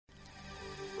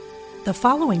The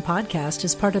following podcast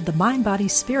is part of the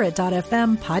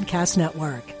MindBodySpirit.fm podcast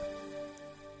network.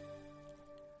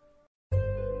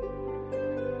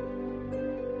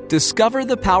 Discover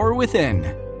the power within.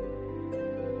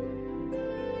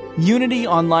 Unity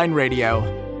Online Radio.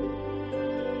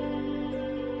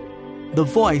 The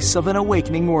voice of an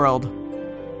awakening world.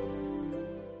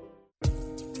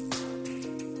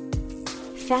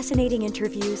 Fascinating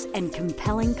interviews and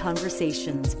compelling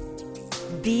conversations.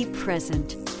 Be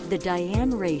present. The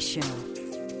Diane Ray Show.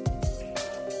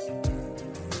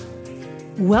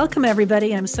 Welcome,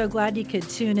 everybody. I'm so glad you could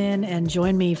tune in and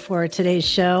join me for today's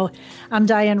show. I'm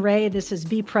Diane Ray. This is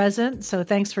Be Present. So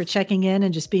thanks for checking in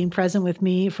and just being present with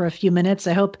me for a few minutes.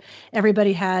 I hope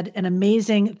everybody had an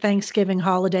amazing Thanksgiving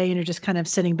holiday and you're just kind of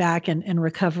sitting back and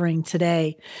recovering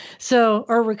today.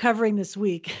 Or recovering this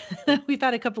week. We've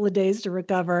had a couple of days to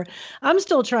recover. I'm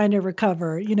still trying to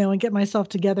recover, and get myself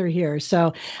together here.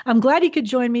 So I'm glad you could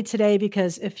join me today,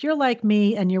 because if you're like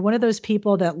me and you're one of those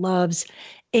people that loves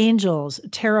angels,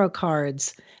 tarot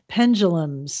cards,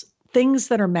 pendulums, things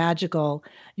that are magical,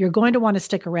 you're going to want to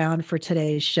stick around for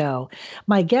today's show.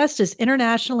 My guest is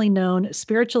internationally known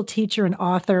spiritual teacher and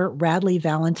author Radleigh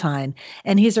Valentine,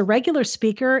 and he's a regular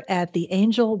speaker at the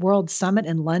Angel World Summit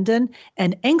in London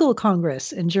and Engel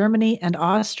Congress in Germany and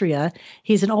Austria.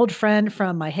 He's an old friend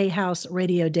from my Hay House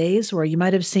radio days, where you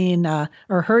might have seen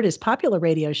or heard his popular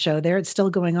radio show there. It's still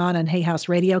going on Hay House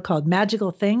Radio, called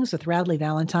Magical Things with Radleigh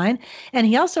Valentine. And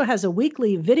he also has a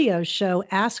weekly video show,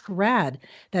 Ask Rad,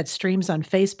 that streams on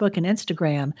Facebook and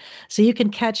Instagram. So you can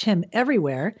catch him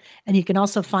everywhere, and you can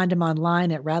also find him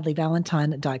online at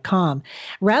radleighvalentine.com.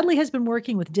 Radleigh has been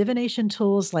working with divination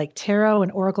tools like tarot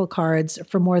and oracle cards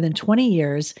for more than 20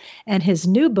 years, and his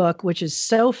new book, which is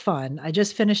so fun, I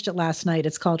just finished it last night,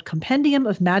 it's called Compendium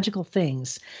of Magical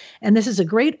Things. And this is a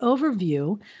great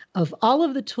overview of all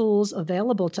of the tools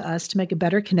available to us to make a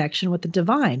better connection with the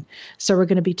divine. So we're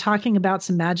going to be talking about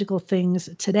some magical things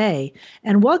today.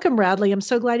 And welcome, Radleigh. I'm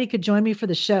so glad you could join me for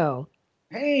the show.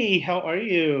 Hey, how are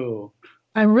you?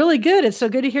 I'm really good. It's so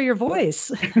good to hear your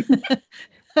voice.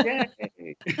 Yay.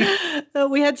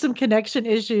 We had some connection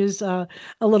issues a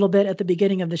little bit at the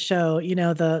beginning of the show,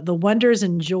 the wonders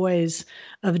and joys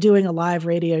of doing a live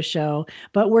radio show.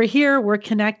 But we're here, we're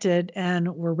connected,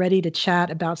 and we're ready to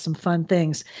chat about some fun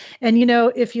things. And,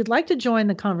 if you'd like to join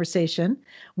the conversation,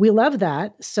 we love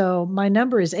that. So my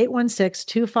number is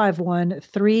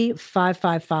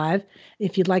 816-251-3555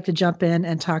 if you'd like to jump in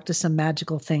and talk to some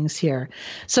magical things here.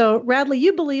 So, Radleigh,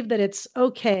 you believe that it's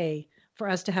okay for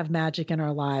us to have magic in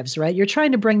our lives, right? You're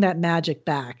trying to bring that magic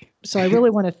back. So I really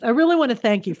want to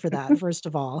thank you for that, first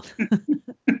of all.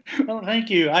 Well, thank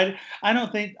you. I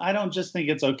don't just think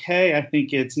it's okay. I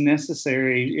think it's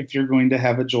necessary if you're going to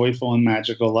have a joyful and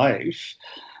magical life.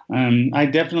 I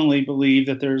definitely believe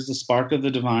that there's a spark of the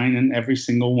divine in every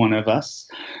single one of us,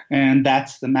 and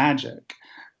that's the magic.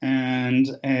 And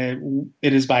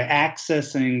it is by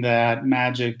accessing that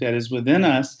magic that is within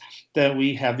us that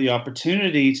we have the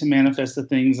opportunity to manifest the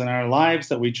things in our lives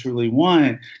that we truly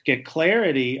want, get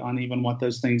clarity on even what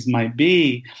those things might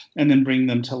be, and then bring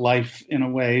them to life in a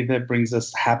way that brings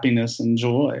us happiness and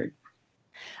joy.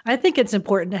 I think it's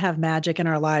important to have magic in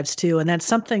our lives too. And that's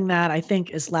something that I think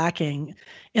is lacking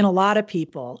in a lot of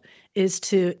people, is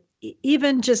to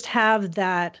even just have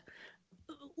that,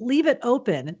 leave it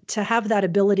open to have that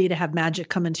ability to have magic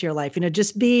come into your life.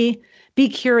 Just be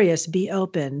curious, be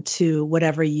open to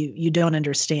whatever you don't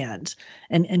understand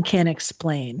and can't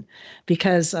explain,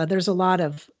 because there's a lot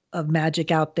of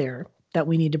magic out there that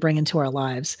we need to bring into our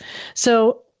lives.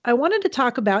 So I wanted to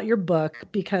talk about your book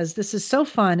because this is so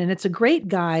fun, and it's a great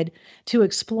guide to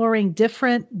exploring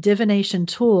different divination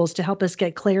tools to help us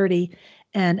get clarity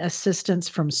and assistance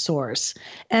from source.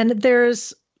 And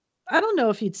there's, I don't know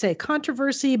if you'd say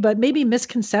controversy, but maybe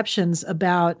misconceptions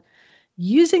about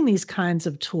using these kinds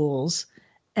of tools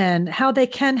and how they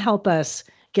can help us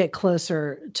get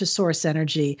closer to source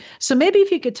energy. So maybe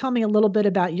if you could tell me a little bit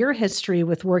about your history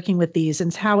with working with these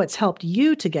and how it's helped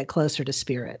you to get closer to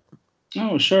spirit.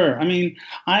 Oh, sure. I mean,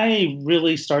 I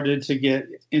really started to get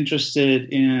interested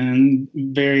in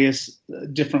various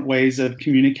different ways of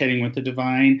communicating with the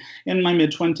divine in my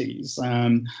mid-20s.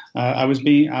 I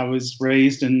was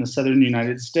raised in the southern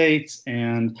United States,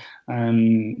 and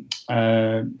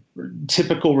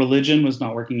typical religion was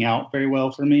not working out very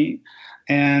well for me.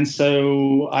 And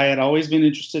so I had always been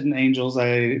interested in angels.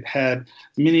 I had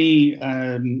many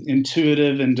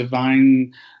intuitive and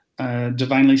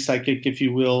divinely psychic, if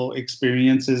you will,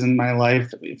 experiences in my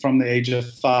life from the age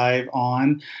of 5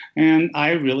 on. And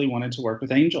I really wanted to work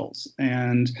with angels.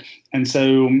 And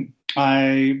so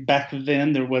back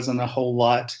then there wasn't a whole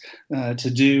lot to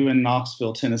do in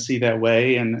Knoxville, Tennessee that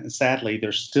way, and sadly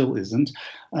there still isn't.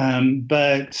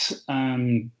 But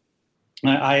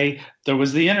there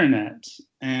was the internet,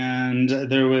 and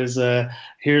there was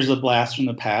here's a blast from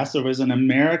the past. There was an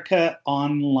America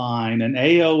Online, an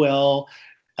AOL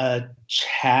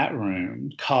chat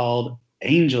room called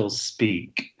Angel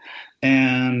Speak,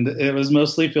 and it was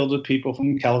mostly filled with people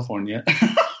from California.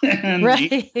 And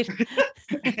right.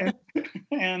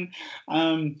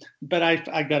 But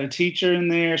I got a teacher in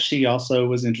there. She also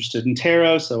was interested in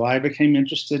tarot, so I became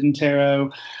interested in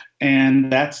tarot,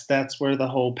 and that's where the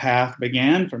whole path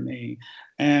began for me.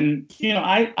 And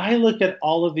I look at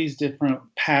all of these different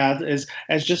paths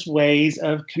as just ways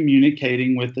of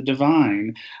communicating with the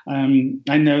divine.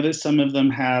 I know that some of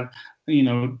them have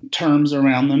terms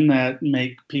around them that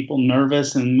make people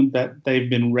nervous, and that they've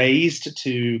been raised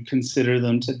to consider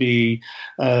them to be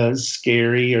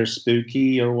scary or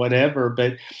spooky or whatever.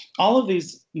 But all of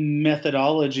these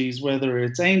methodologies, whether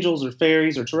it's angels or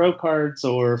fairies or tarot cards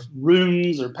or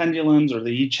runes or pendulums or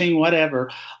the I Ching,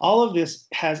 whatever, all of this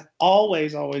has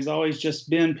always just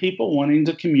been people wanting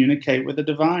to communicate with the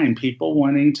divine, people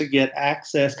wanting to get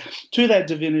access to that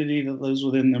divinity that lives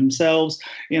within themselves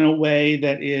in a way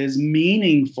that is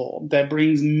meaningful, that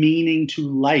brings meaning to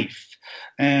life,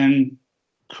 and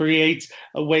creates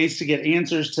ways to get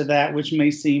answers to that which may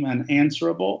seem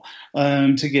unanswerable,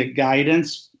 to get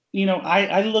guidance.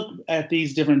 I look at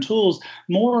these different tools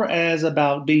more as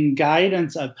about being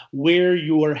guidance of where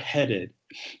you're headed,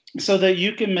 so that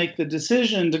you can make the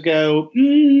decision to go,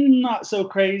 not so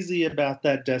crazy about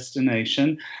that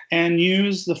destination, and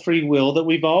use the free will that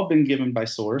we've all been given by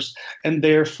Source, and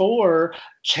therefore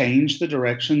change the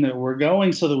direction that we're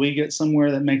going so that we get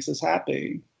somewhere that makes us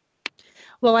happy.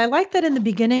 Well, I like that in the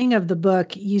beginning of the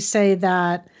book, you say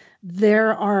that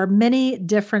there are many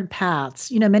different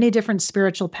paths, many different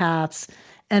spiritual paths,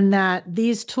 and that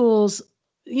these tools,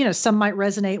 some might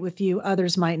resonate with you,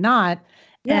 others might not.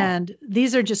 Yeah. And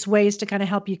these are just ways to kind of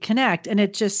help you connect. And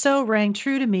it just so rang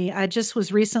true to me. I just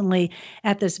was recently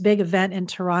at this big event in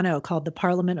Toronto called the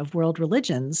Parliament of World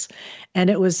Religions.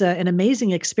 And it was an amazing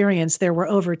experience. There were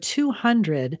over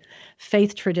 200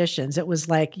 faith traditions. It was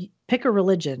like, pick a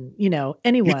religion,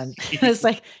 anyone. It's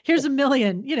like, here's a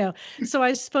million, So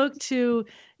I spoke to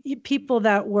people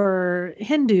that were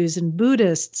Hindus and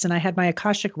Buddhists, and I had my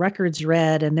Akashic records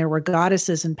read, and there were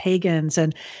goddesses and pagans.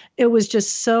 And it was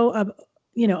just so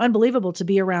unbelievable to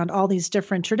be around all these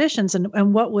different traditions.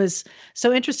 And what was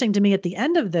so interesting to me at the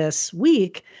end of this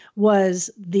week was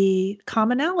the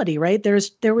commonality, right?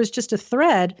 There was just a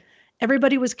thread.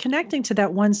 Everybody was connecting to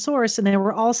that one source, and they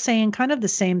were all saying kind of the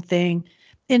same thing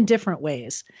in different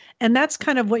ways. And that's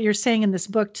kind of what you're saying in this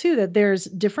book too, that there's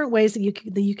different ways that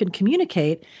you can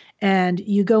communicate, and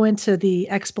you go into the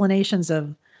explanations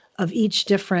of each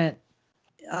different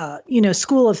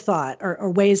school of thought or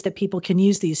ways that people can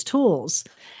use these tools.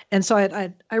 And so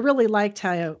I really liked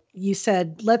how you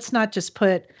said, let's not just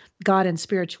put God and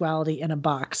spirituality in a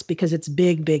box, because it's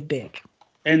big, big, big.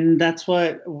 And that's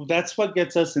what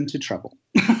gets us into trouble.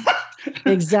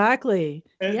 Exactly.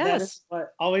 And yes. That is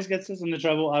what always gets us into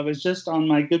trouble. I was just on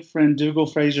my good friend Dougal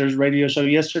Fraser's radio show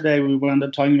yesterday. We wound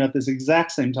up talking about this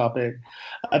exact same topic,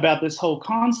 about this whole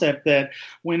concept that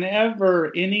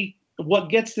whenever what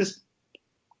gets this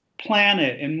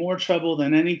planet in more trouble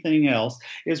than anything else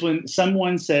is when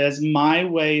someone says, my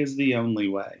way is the only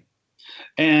way.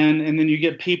 And then you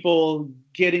get people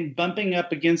bumping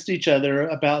up against each other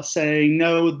about saying,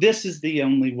 no, this is the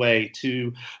only way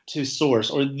to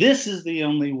source, or this is the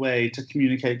only way to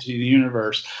communicate to the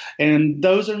universe. And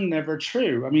those are never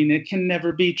true. I mean, it can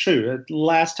never be true.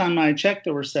 Last time I checked,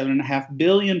 there were 7.5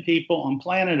 billion people on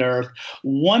planet Earth.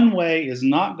 One way is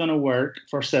not going to work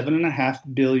for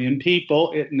 7.5 billion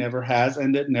people. It never has,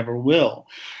 and it never will.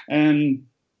 And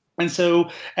so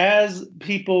as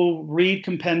people read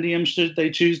compendiums, should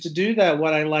they choose to do that,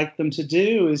 what I like them to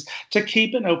do is to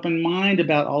keep an open mind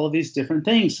about all of these different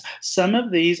things. Some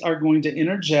of these are going to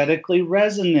energetically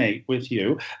resonate with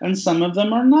you, and some of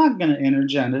them are not going to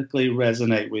energetically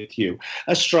resonate with you.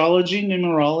 Astrology,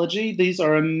 numerology, these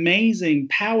are amazing,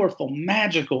 powerful,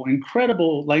 magical,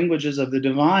 incredible languages of the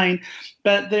divine,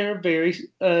 but they're very,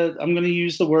 I'm going to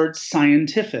use the word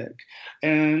scientific.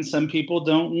 And some people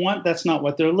that's not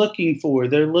what they're looking for.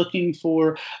 They're looking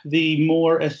for the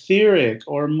more etheric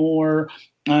or more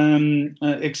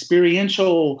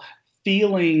experiential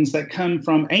feelings that come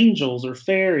from angels or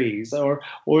fairies, or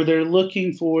they're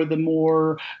looking for the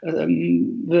more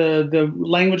the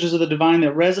languages of the divine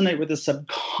that resonate with the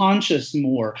subconscious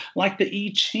more, like the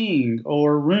I Ching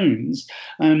or runes.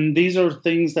 These are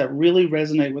things that really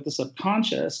resonate with the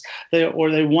subconscious. They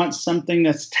want something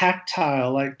that's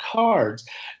tactile, like cards.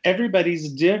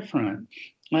 Everybody's different.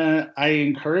 I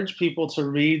encourage people to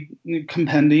read the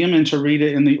compendium and to read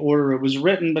it in the order it was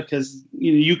written, because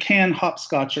you can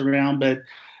hopscotch around, but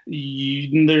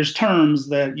there's terms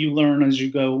that you learn as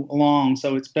you go along,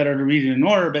 so it's better to read it in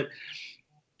order. But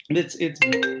it's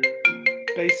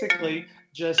basically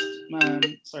just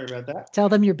sorry about that. Tell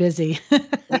them you're busy.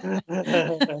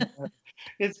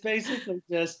 It's basically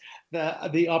just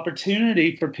the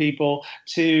opportunity for people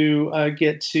to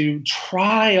get to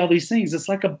try all these things. It's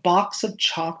like a box of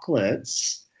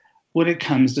chocolates when it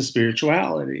comes to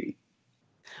spirituality.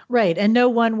 Right. And no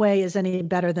one way is any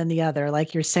better than the other.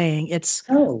 Like you're saying, it's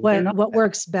what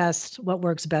works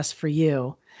best for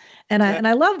you. And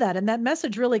I love that. And that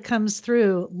message really comes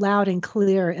through loud and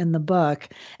clear in the book.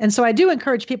 And so I do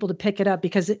encourage people to pick it up,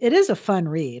 because it is a fun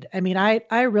read. I mean,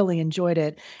 I really enjoyed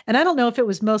it. And I don't know if it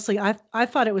was mostly, I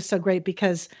thought it was so great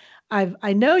because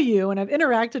I know you and I've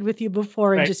interacted with you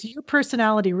before, and just your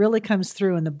personality really comes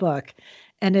through in the book.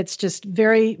 And it's just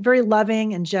very, very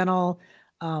loving and gentle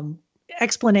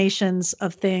explanations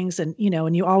of things. And,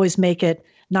 and you always make it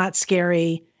not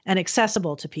scary and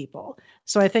accessible to people.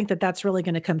 So I think that that's really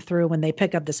going to come through when they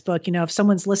pick up this book. If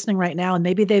someone's listening right now and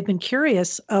maybe they've been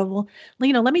curious, let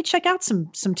me check out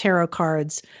some tarot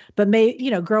cards, but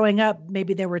growing up,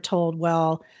 maybe they were told,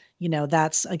 well,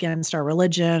 that's against our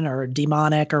religion or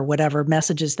demonic or whatever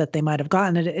messages that they might have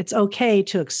gotten. It's okay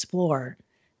to explore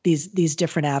these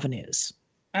different avenues.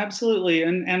 Absolutely.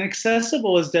 And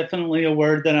accessible is definitely a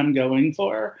word that I'm going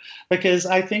for, because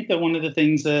I think that one of the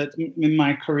things that in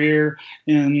my career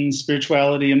in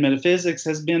spirituality and metaphysics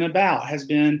has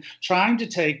been trying to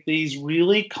take these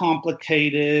really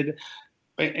complicated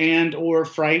and or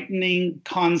frightening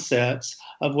concepts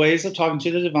of ways of talking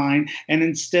to the divine, and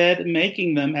instead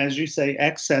making them, as you say,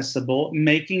 accessible,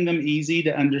 making them easy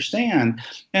to understand.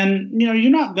 And, you're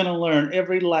not going to learn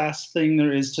every last thing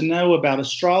there is to know about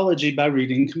astrology by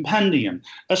reading compendium.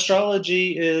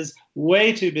 Astrology is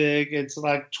way too big. It's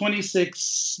like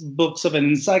 26 books of an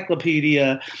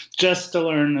encyclopedia just to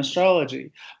learn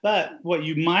astrology. But what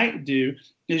you might do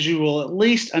is you will at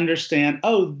least understand,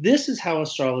 oh, this is how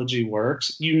astrology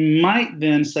works. You might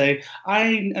then say,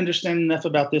 I understand enough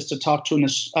about this to talk to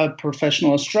a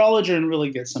professional astrologer and really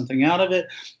get something out of it.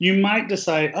 You might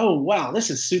decide, oh, wow, this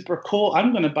is super cool.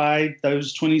 I'm going to buy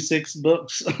those 26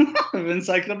 books of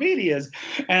encyclopedias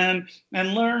and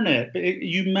learn it.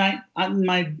 You might,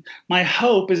 my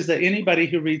hope is that anybody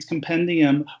who reads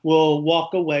compendium will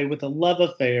walk away with a love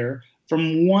affair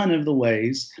from one of the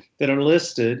ways that are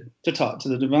listed to talk to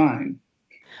the divine.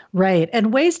 Right.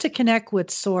 And ways to connect with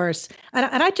source. And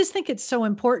I just think it's so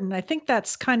important. I think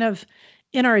that's kind of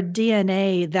in our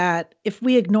DNA, that if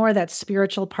we ignore that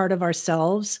spiritual part of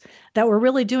ourselves, that we're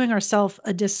really doing ourselves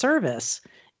a disservice.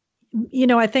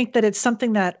 I think that it's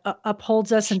something that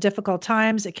upholds us in difficult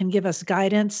times. It can give us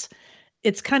guidance.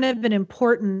 It's kind of an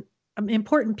important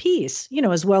piece,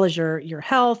 as well as your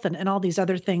health and all these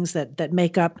other things that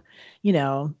make up,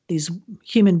 these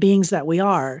human beings that we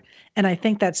are. And I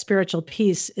think that spiritual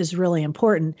piece is really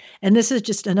important. And this is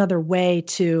just another way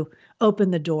to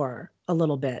open the door a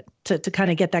little bit to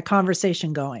kind of get that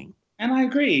conversation going. And I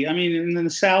agree. I mean, in the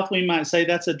South, we might say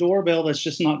that's a doorbell that's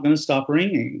just not going to stop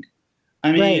ringing.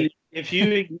 I mean, right. If you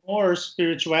ignore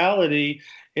spirituality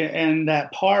and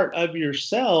that part of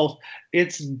yourself,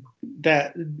 it's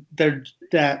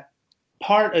that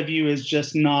part of you is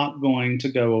just not going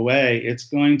to go away. It's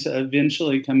going to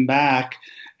eventually come back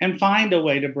and find a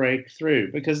way to break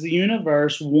through, because the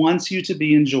universe wants you to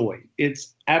be in joy.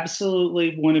 It's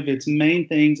absolutely one of its main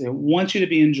things. It wants you to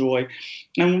be in joy.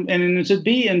 And to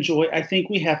be in joy, I think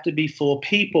we have to be full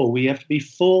people. We have to be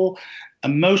full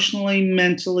emotionally,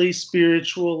 mentally,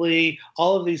 spiritually.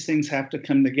 All of these things have to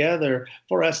come together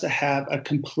for us to have a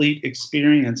complete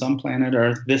experience on planet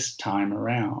Earth this time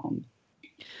around.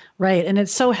 Right. And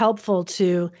it's so helpful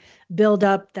to build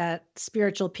up that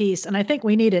spiritual piece. And I think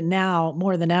we need it now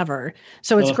more than ever.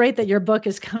 So it's great that your book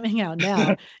is coming out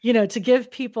now, to give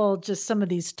people just some of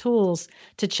these tools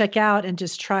to check out and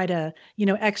just try to,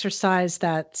 exercise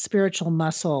that spiritual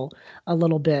muscle a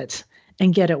little bit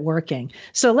and get it working.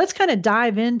 So let's kind of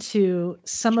dive into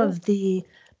some of the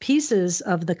pieces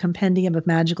of the Compendium of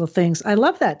Magical Things. I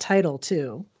love that title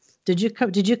too. Did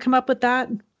you come up with that?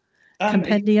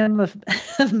 Compendium of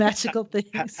Magical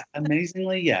Things.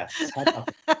 Amazingly, yes.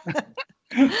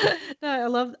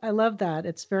 No, I love that.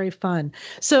 It's very fun.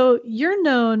 So you're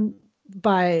known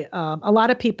by a lot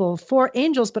of people for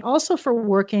angels, but also for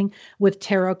working with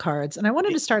tarot cards. And I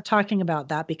wanted to start talking about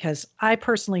that because I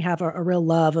personally have a real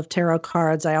love of tarot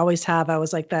cards. I always have. I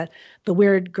was like the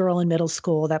weird girl in middle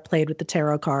school that played with the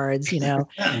tarot cards,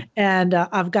 and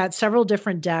I've got several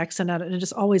different decks and I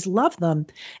just always love them.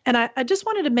 And I just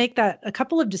wanted to make that a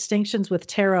couple of distinctions with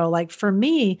tarot. Like for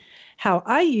me, how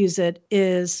I use it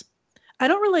is I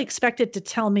don't really expect it to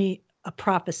tell me a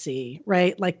prophecy,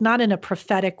 right? Like not in a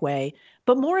prophetic way,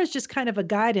 but more as just kind of a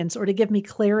guidance or to give me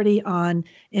clarity on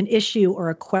an issue or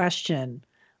a question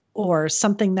or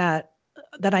something that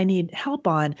I need help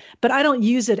on. But I don't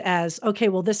use it as, okay,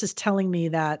 well, this is telling me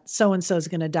that so-and-so is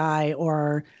going to die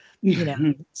or,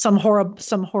 some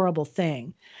horrible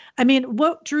thing. I mean,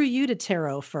 what drew you to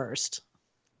tarot first?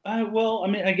 Well, I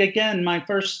mean, again, my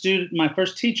first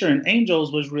teacher in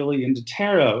angels was really into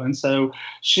tarot. And so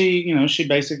she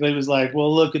basically was like,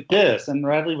 well, look at this. And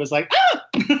Radley was like,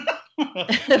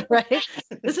 ah! Right.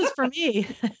 This is for me.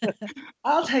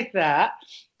 I'll take that.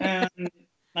 And,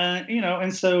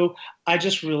 and so I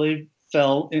just really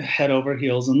fell head over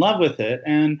heels in love with it.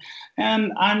 And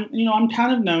I'm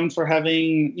kind of known for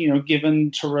having,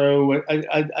 given tarot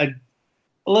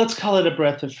let's call it a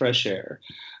breath of fresh air.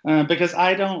 Because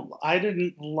I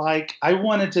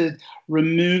wanted to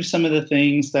remove some of the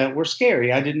things that were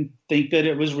scary. I didn't think that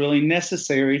it was really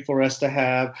necessary for us to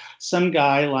have some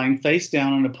guy lying face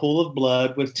down in a pool of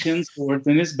blood with 10 swords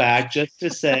in his back just to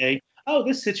say, oh,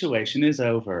 this situation is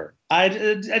over. I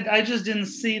just didn't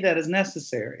see that as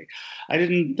necessary. I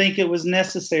didn't think it was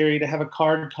necessary to have a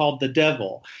card called the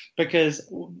devil because,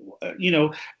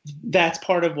 that's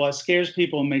part of what scares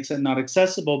people and makes it not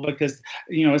accessible because,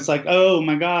 it's like, oh,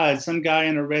 my God, some guy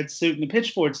in a red suit and a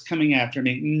pitchfork's coming after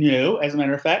me. No, as a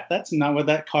matter of fact, that's not what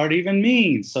that card even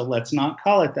means. So let's not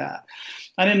call it that.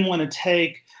 I didn't want to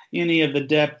take any of the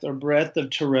depth or breadth of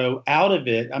tarot out of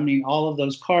it. I mean, all of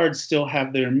those cards still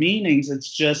have their meanings.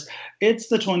 It's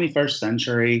the 21st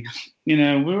century. We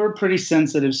were pretty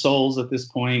sensitive souls at this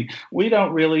point. We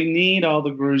don't really need all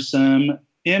the gruesome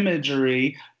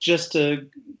imagery just to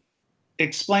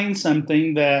explain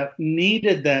something that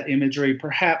needed that imagery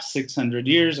perhaps 600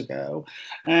 years ago.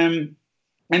 And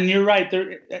you're right,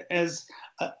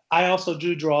 I also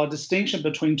do draw a distinction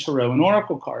between tarot and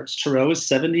oracle cards. Tarot is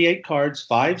 78 cards,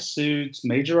 5 suits,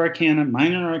 major arcana,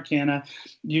 minor arcana.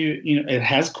 It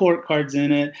has court cards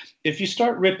in it. If you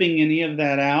start ripping any of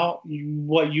that out,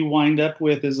 what you wind up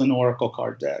with is an oracle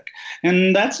card deck.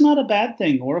 And that's not a bad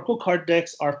thing. Oracle card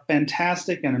decks are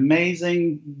fantastic and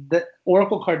amazing. The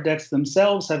oracle card decks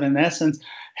themselves have, in essence,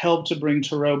 helped to bring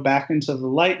tarot back into the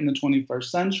light in the 21st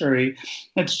century.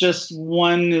 It's just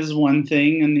one is one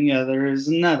thing and the other is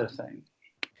another thing.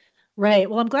 Right.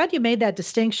 Well, I'm glad you made that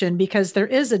distinction because there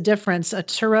is a difference. The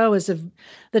tarot is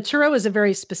a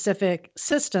very specific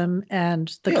system,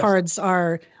 and the cards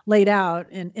are laid out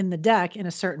in the deck in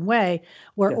a certain way,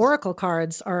 where oracle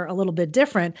cards are a little bit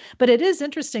different. But it is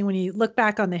interesting when you look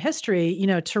back on the history.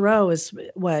 Tarot is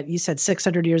what you said,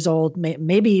 600 years old,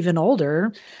 maybe even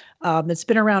older. It's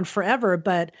been around forever,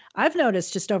 but I've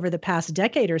noticed just over the past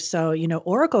decade or so,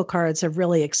 oracle cards have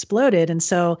really exploded. And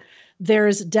so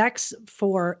there's decks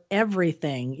for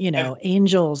everything,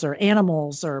 angels or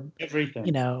animals or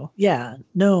everything,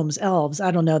 gnomes, elves. I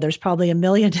don't know. There's probably a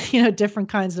million, different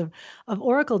kinds of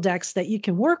oracle decks that you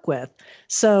can work with.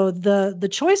 So the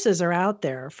choices are out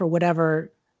there for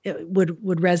whatever it would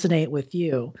resonate with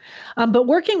you. But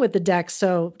working with the decks,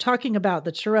 so talking about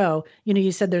the tarot,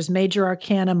 you said there's major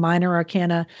arcana, minor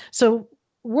arcana. So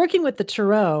working with the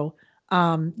tarot,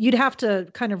 you'd have to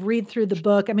kind of read through the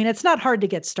book. I mean, it's not hard to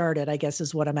get started, I guess,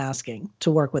 is what I'm asking,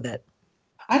 to work with it.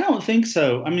 I don't think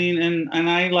so. I mean, and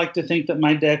I like to think that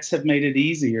my decks have made it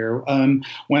easier.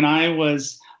 When I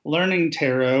was learning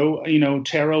tarot,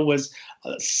 tarot was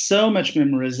so much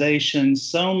memorization,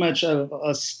 so much of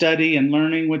a study and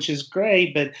learning, which is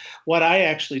great. But what I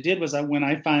actually did was when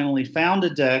I finally found a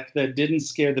deck that didn't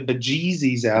scare the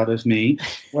bejesus out of me,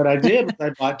 what I did was I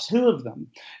bought 2 of them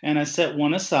and I set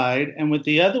one aside. And with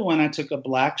the other one, I took a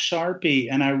black Sharpie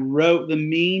and I wrote the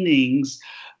meanings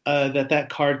that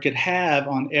card could have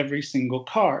on every single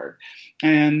card.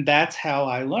 And that's how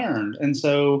I learned. And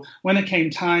so when it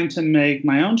came time to make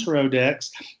my own tarot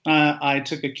decks, I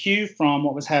took a cue from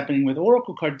what was happening with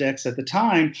oracle card decks at the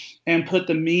time and put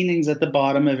the meanings at the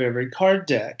bottom of every card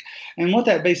deck. And what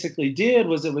that basically did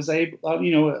was it was able,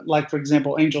 like, for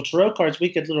example, angel tarot cards, we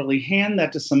could literally hand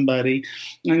that to somebody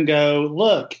and go,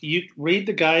 look, you read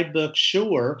the guidebook,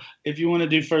 sure. If you want to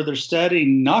do further study,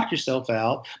 knock yourself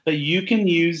out, but you can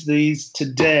use these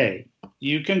today.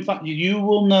 You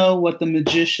will know what the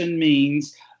magician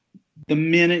means the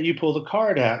minute you pull the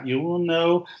card out. You will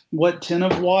know what 10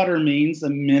 of water means the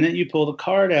minute you pull the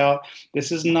card out.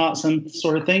 This is not some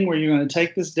sort of thing where you're going to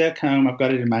take this deck home. I've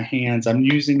got it in my hands. I'm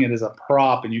using it as a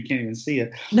prop and you can't even see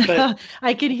it. But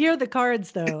I can hear the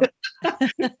cards though.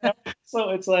 So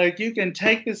it's like you can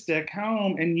take this deck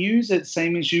home and use it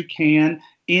same as you can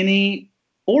any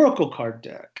Oracle card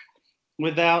deck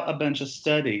without a bunch of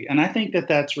study. And I think that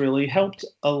that's really helped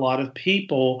a lot of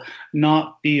people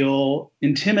not feel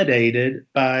intimidated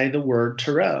by the word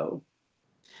tarot.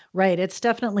 Right. It's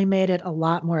definitely made it a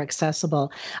lot more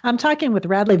accessible. I'm talking with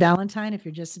Radleigh Valentine, if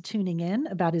you're just tuning in,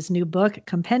 about his new book,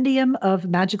 Compendium of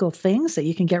Magical Things, that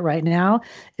you can get right now.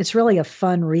 It's really a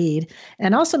fun read.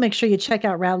 And also make sure you check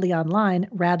out Radleigh online,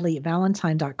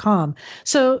 radleighvalentine.com.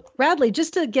 So Radleigh,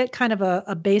 just to get kind of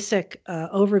a basic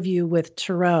overview with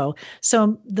tarot.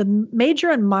 So the major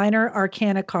and minor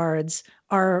arcana cards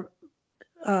are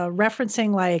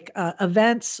referencing like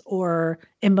events or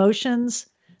emotions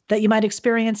that you might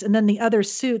experience. And then the other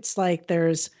suits, like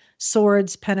there's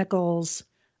swords, pentacles,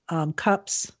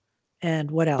 cups, and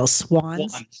what else?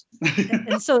 Wands.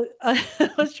 and so I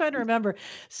was trying to remember.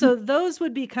 So those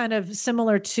would be kind of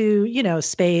similar to,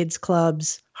 spades,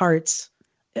 clubs, hearts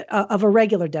of a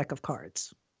regular deck of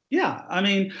cards. Yeah, I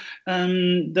mean,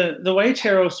 the way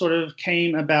tarot sort of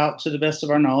came about, to the best of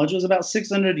our knowledge, was about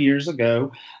 600 years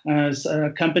ago.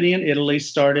 A company in Italy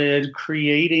started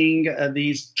creating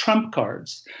these trump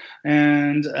cards.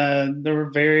 And there were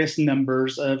various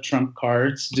numbers of trump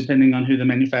cards, depending on who the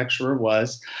manufacturer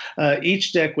was.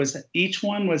 Each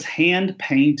one was hand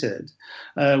painted,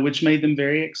 which made them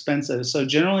very expensive. So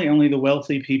generally only the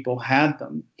wealthy people had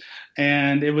them.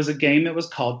 And it was a game that was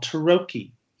called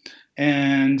Tarocchi.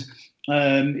 And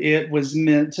it was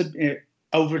meant to,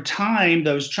 over time,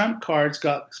 those trump cards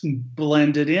got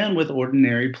blended in with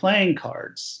ordinary playing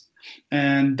cards.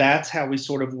 And that's how we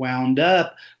sort of wound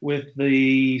up with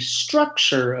the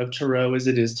structure of tarot as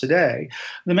it is today.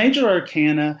 The major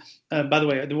arcana, by the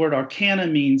way, the word arcana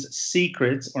means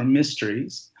secrets or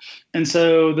mysteries. And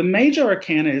so the major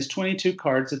arcana is 22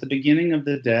 cards at the beginning of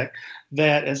the deck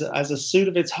that, as a suit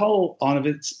of its whole, of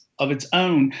its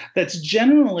own, that's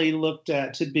generally looked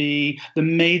at to be the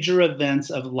major events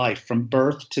of life from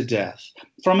birth to death,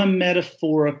 from a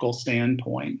metaphorical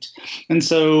standpoint. And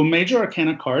so major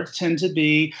arcana cards tend to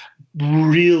be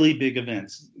really big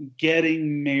events,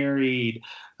 getting married,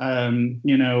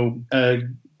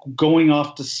 going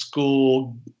off to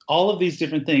school, all of these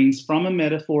different things from a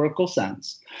metaphorical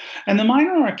sense. And the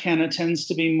minor arcana tends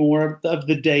to be more of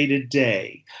the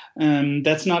day-to-day.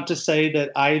 That's not to say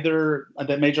that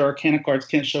that major arcana cards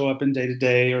can't show up in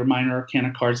day-to-day, or minor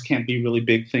arcana cards can't be really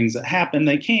big things that happen.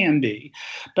 They can be.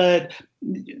 But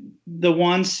the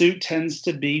one suit tends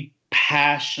to be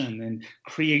passion and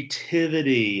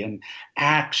creativity and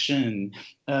action.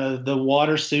 The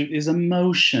water suit is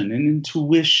emotion and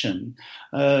intuition.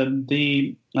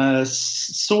 The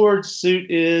sword suit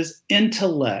is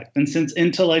intellect. And since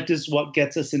intellect is what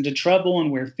gets us into trouble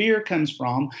and where fear comes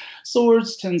from,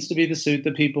 swords tends to be the suit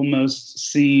that people most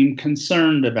seem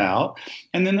concerned about.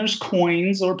 And then there's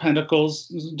coins or pentacles.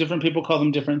 Different people call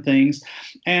them different things.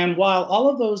 And while all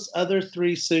of those other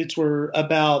three suits were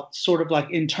about sort of like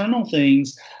internal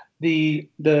things, the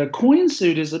coin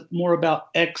suit is more about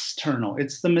external.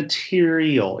 It's the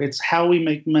material. It's how we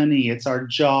make money. It's our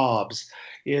jobs.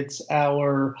 It's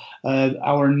our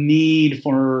need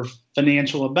for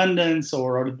financial abundance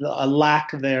or a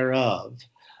lack thereof.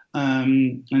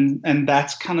 And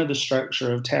that's kind of the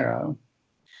structure of tarot.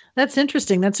 That's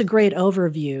interesting. That's a great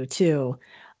overview, too,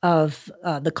 of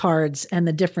the cards and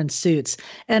the different suits.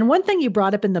 And one thing you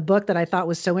brought up in the book that I thought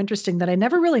was so interesting that I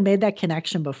never really made that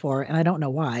connection before, and I don't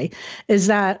know why, is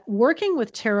that working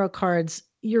with tarot cards,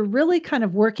 you're really kind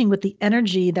of working with the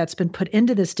energy that's been put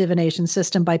into this divination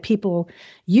system by people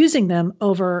using them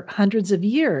over hundreds of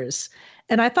years.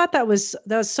 And I thought that was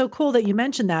so cool that you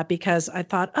mentioned that, because I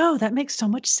thought, oh, that makes so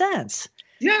much sense.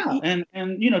 Yeah. And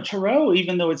tarot,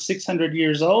 even though it's 600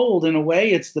 years old, in a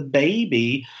way, it's the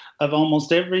baby of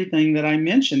almost everything that I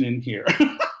mentioned in here.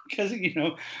 Because,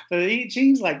 the I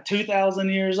Ching's like 2,000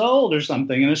 years old or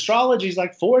something, and astrology is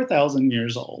like 4,000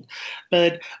 years old.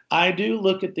 But I do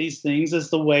look at these things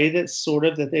as the way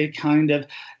that they kind of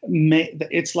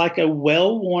it's like a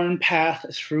well-worn path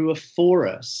through a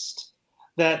forest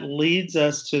that leads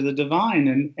us to the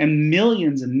divine. And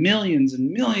millions and millions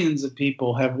and millions of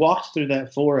people have walked through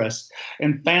that forest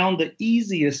and found the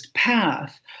easiest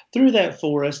path through that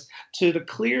forest to the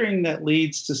clearing that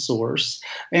leads to source.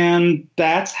 And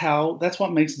that's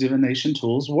what makes divination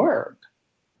tools work.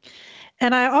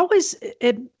 And I always,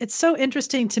 it's so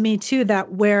interesting to me too,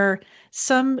 that where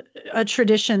some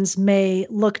traditions may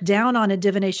look down on a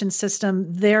divination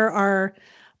system, there are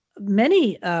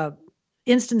many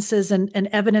instances and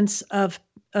evidence of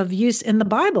use in the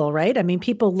Bible, right? I mean,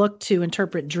 people look to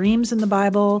interpret dreams in the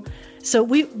Bible. So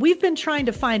we've been trying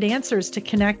to find answers to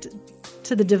connect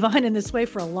to the divine in this way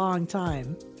for a long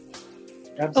time.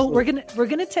 Absolutely. Oh, we're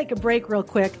gonna take a break real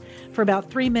quick for about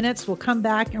 3 minutes. We'll come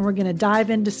back and we're gonna dive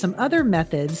into some other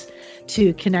methods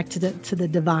to connect to the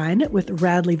divine with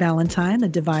Radleigh Valentine, the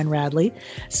Divine Radleigh.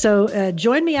 So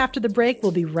join me after the break.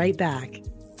 We'll be right back.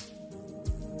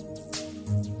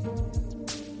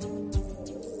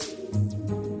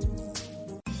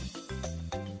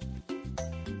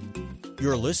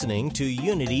 You're listening to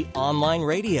Unity Online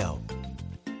Radio,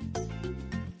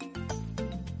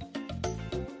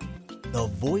 the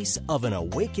voice of an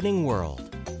awakening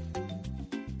world.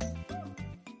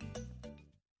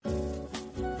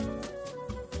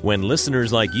 When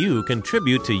listeners like you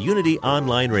contribute to Unity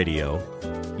Online Radio,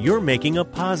 you're making a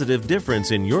positive difference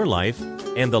in your life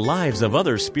and the lives of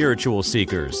other spiritual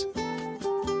seekers.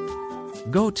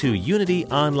 Go to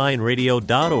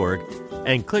unityonlineradio.org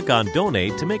and click on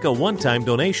Donate to make a one-time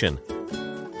donation,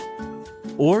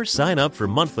 or sign up for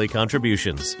monthly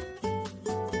contributions.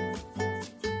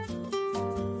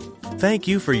 Thank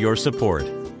you for your support.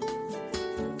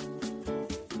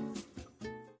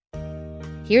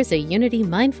 Here's a Unity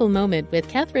Mindful Moment with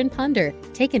Catherine Ponder,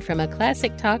 taken from a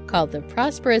classic talk called The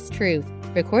Prosperous Truth,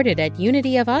 recorded at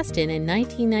Unity of Austin in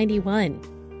 1991.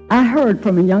 I heard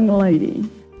from a young lady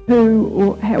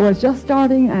who was just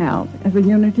starting out as a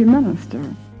Unity minister,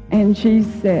 and she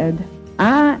said,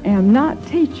 I am not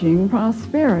teaching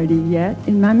prosperity yet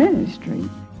in my ministry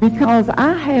because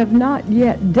I have not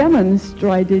yet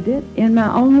demonstrated it in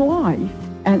my own life,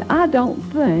 and I don't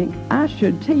think I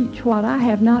should teach what I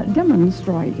have not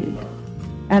demonstrated.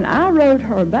 And I wrote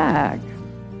her back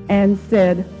and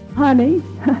said, honey,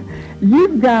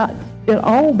 you've got it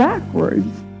all backwards.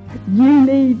 You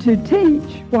need to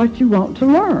teach what you want to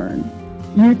learn.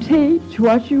 You teach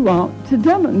what you want to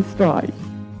demonstrate,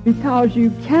 because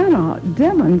you cannot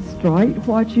demonstrate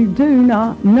what you do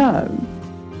not know.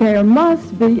 There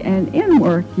must be an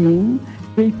inworking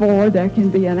before there can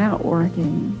be an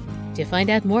outworking. To find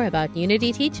out more about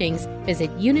Unity teachings,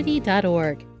 visit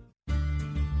unity.org.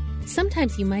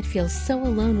 Sometimes you might feel so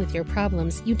alone with your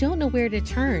problems you don't know where to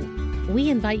turn. We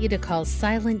invite you to call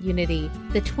Silent Unity,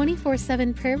 the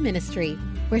 24/7 prayer ministry,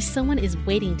 where someone is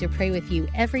waiting to pray with you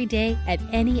every day at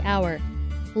any hour.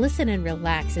 Listen and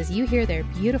relax as you hear their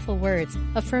beautiful words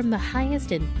affirm the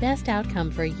highest and best outcome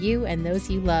for you and those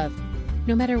you love.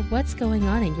 No matter what's going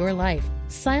on in your life,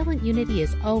 Silent Unity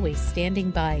is always standing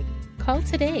by. Call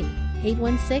today,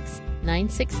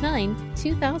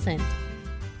 816-969-2000.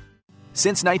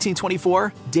 Since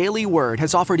 1924, Daily Word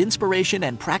has offered inspiration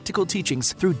and practical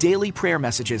teachings through daily prayer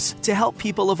messages to help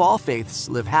people of all faiths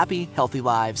live happy, healthy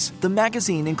lives. The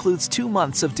magazine includes 2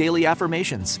 months of daily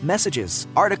affirmations, messages,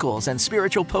 articles, and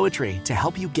spiritual poetry to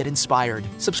help you get inspired.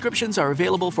 Subscriptions are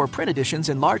available for print editions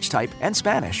in large type and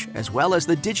Spanish, as well as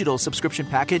the digital subscription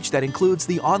package that includes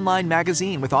the online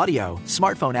magazine with audio,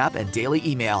 smartphone app, and daily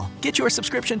email. Get your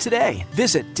subscription today.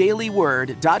 Visit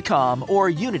dailyword.com or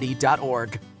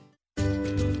unity.org.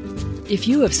 If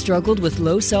you have struggled with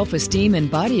low self-esteem and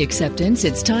body acceptance,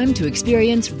 it's time to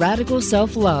experience radical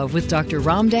self-love with Dr.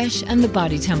 Ramdesh and the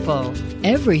Body Temple.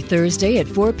 Every Thursday at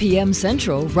 4 p.m.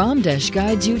 Central, Ramdesh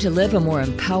guides you to live a more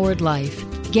empowered life.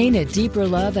 Gain a deeper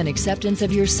love and acceptance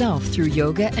of yourself through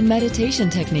yoga and meditation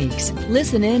techniques.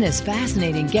 Listen in as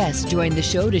fascinating guests join the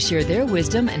show to share their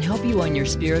wisdom and help you on your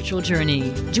spiritual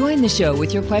journey. Join the show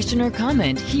with your question or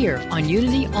comment here on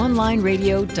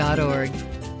unityonlineradio.org.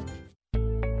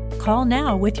 Call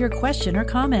now with your question or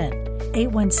comment.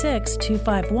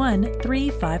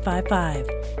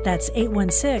 816-251-3555. That's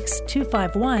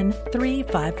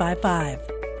 816-251-3555.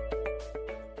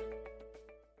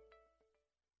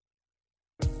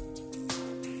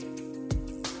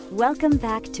 Welcome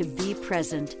back to Be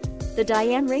Present, The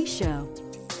Diane Ray Show.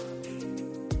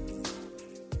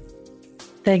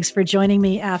 Thanks for joining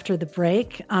me after the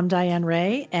break. I'm Diane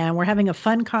Ray, and we're having a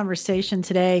fun conversation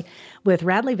today with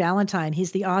Radleigh Valentine. He's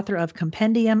the author of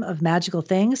Compendium of Magical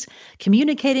Things,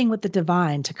 Communicating with the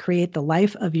Divine to Create the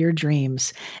Life of Your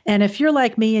Dreams. And if you're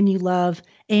like me and you love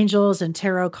angels and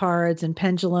tarot cards and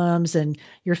pendulums, and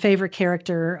your favorite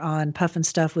character on Puff and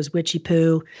Stuff was Witchy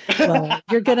Poo, well,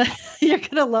 you're gonna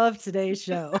love today's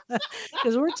show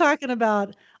because we're talking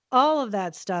about all of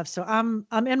that stuff. So I'm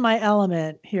in my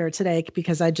element here today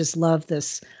because I just love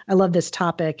this. I love this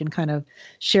topic and kind of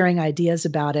sharing ideas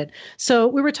about it. So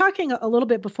we were talking a little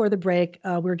bit before the break.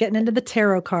 We were getting into the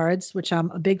tarot cards, which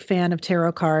I'm a big fan of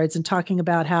tarot cards, and talking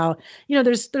about how,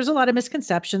 there's a lot of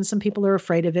misconceptions. Some people are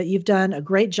afraid of it. You've done a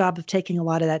great job of taking a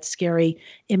lot of that scary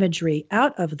imagery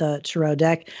out of the tarot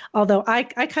deck. Although I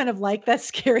kind of like that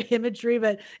scary imagery,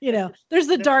 but there's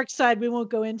the dark side we won't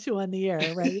go into on the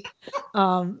air, right?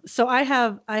 So I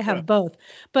have both,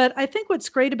 but I think what's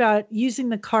great about using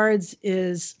the cards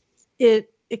is it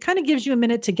kind of gives you a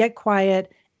minute to get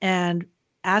quiet and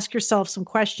ask yourself some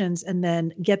questions and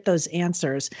then get those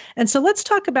answers. And so let's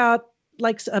talk about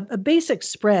like a basic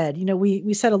spread.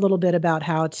 We said a little bit about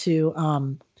how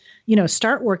to,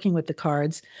 start working with the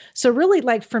cards. So really,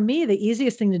 like for me, the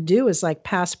easiest thing to do is like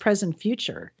past, present,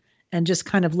 future, and just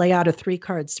kind of lay out a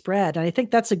 3-card spread. And I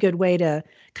think that's a good way to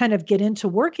kind of get into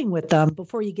working with them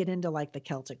before you get into like the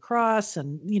Celtic Cross.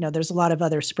 And, there's a lot of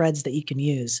other spreads that you can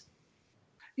use.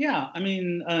 Yeah, I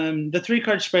mean, the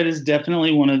 3-card spread is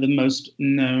definitely one of the most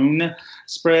known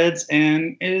spreads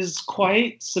and is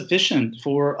quite sufficient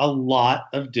for a lot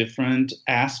of different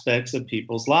aspects of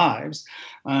people's lives.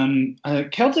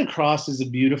 Celtic Cross is a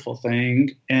beautiful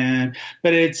thing,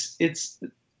 but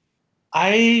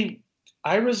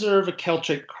I reserve a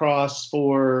Celtic Cross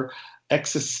for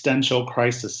existential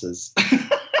crises.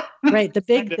 Right, the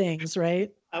big things, right?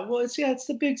 Well, it's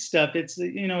the big stuff. It's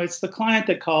the client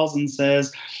that calls and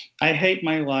says, "I hate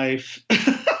my life,"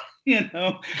 and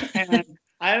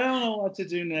I don't know what to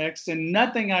do next, and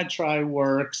nothing I try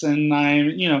works, and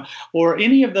or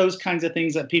any of those kinds of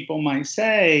things that people might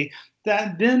say.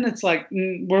 That then it's like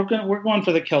we're going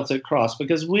for the Celtic Cross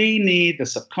because we need the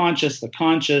subconscious, the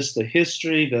conscious, the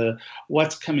history, the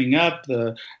what's coming up,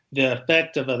 the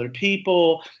effect of other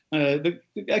people. The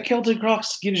Celtic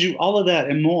Cross gives you all of that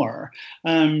and more.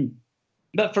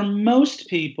 But for most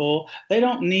people, they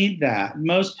don't need that.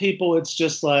 Most people, it's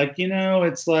just like,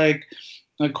 it's like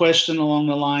a question along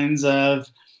the lines of,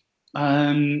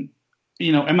 am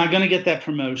I going to get that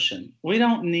promotion? We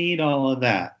don't need all of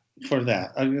that for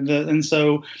that. And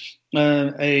so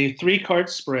a 3-card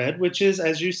spread, which is,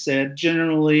 as you said,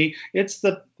 generally it's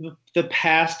the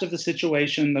past of the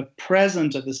situation, the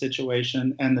present of the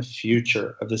situation, and the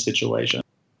future of the situation.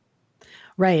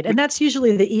 Right. And that's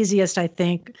usually the easiest, I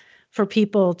think, for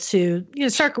people to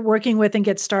start working with and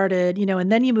get started,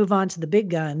 and then you move on to the big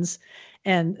guns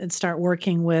and start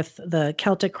working with the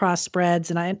Celtic Cross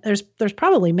spreads. And there's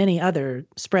probably many other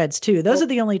spreads too. Those are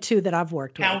the only 2 that I've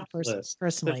worked with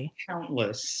personally.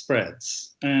 Countless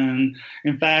spreads. And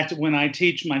in fact, when I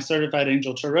teach my Certified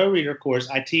Angel Tarot Reader course,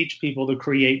 I teach people to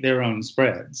create their own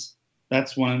spreads.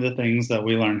 That's one of the things that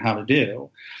we learn how to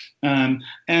do. And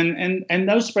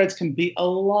those spreads can be a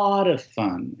lot of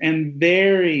fun and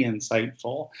very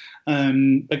insightful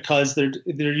because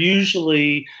they're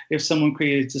usually, if someone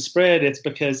creates a spread, it's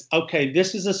because, okay,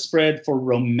 this is a spread for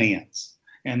romance,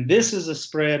 and this is a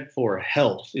spread for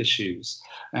health issues,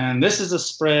 and this is a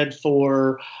spread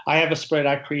for, I have a spread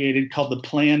I created called the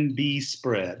Plan B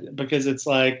spread because it's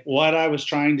like what I was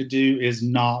trying to do is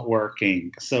not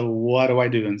working. So what do I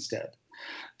do instead?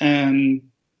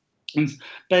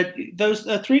 But those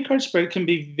 3-card spread can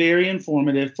be very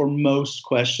informative for most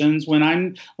questions. When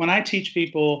I teach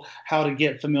people how to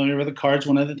get familiar with the cards,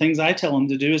 one of the things I tell them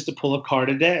to do is to pull a card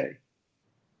a day.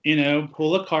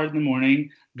 Pull a card in the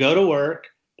morning, go to work,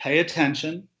 pay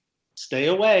attention, stay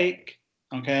awake.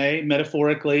 Okay,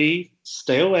 metaphorically,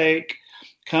 stay awake,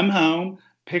 come home,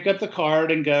 pick up the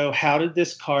card, and go, how did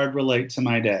this card relate to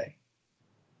my day?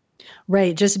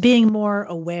 Right. Just being more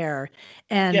aware.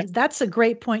 And that's a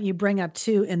great point you bring up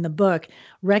too in the book,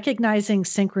 recognizing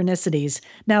synchronicities.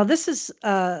 Now, this is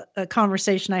a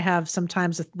conversation I have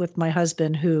sometimes with my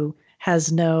husband who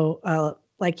has no,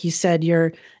 like you said,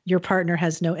 your partner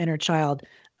has no inner child.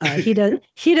 He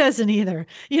doesn't either,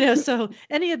 so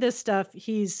any of this stuff,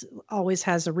 he's always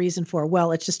has a reason for,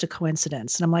 well, it's just a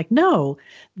coincidence. And I'm like, no,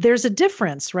 there's a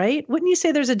difference, right? Wouldn't you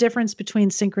say there's a difference between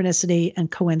synchronicity and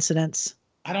coincidence?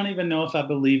 I don't even know if I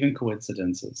believe in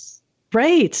coincidences.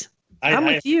 Right. I'm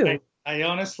with you. I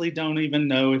honestly don't even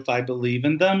know if I believe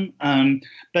in them.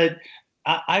 But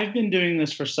I've been doing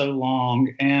this for so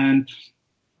long. And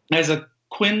as a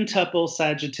quintuple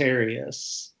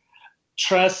Sagittarius,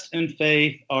 trust and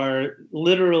faith are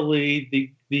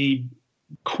literally the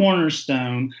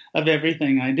cornerstone of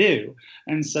everything I do.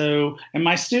 And so, and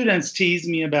my students tease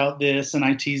me about this, and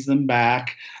I tease them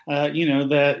back, that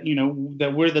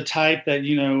we're the type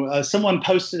that, someone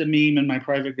posted a meme in my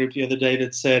private group the other day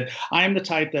that said, I'm the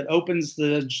type that opens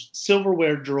the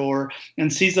silverware drawer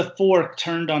and sees a fork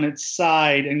turned on its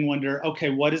side and wonder, okay,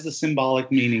 what is the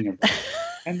symbolic meaning of that?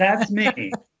 And that's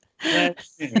me.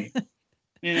 That's me.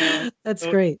 That's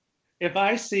great. If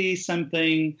I see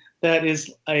something that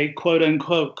is a quote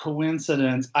unquote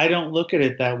coincidence, I don't look at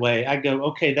it that way. I go,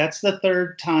 okay, that's the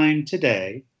third time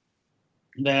today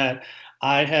that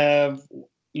I have,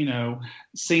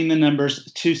 seen the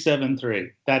numbers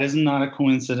 273. That is not a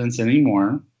coincidence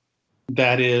anymore.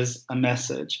 That is a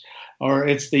message. Or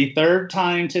it's the third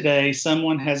time today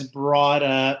someone has brought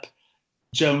up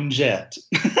Joan Jett.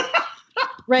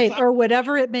 Right. Or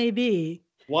whatever it may be.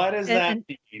 What does that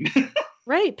mean?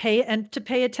 Right. Pay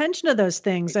attention to those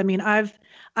things. I mean, I've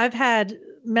had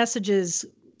messages,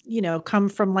 come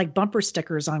from like bumper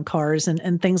stickers on cars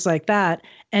and things like that.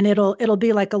 And it'll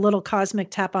be like a little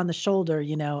cosmic tap on the shoulder,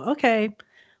 okay,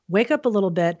 wake up a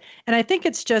little bit. And I think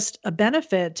it's just a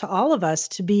benefit to all of us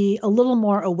to be a little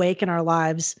more awake in our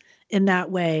lives in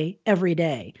that way every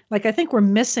day. Like, I think we're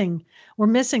missing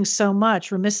so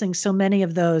much. We're missing so many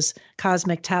of those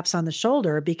cosmic taps on the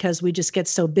shoulder because we just get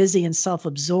so busy and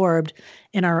self-absorbed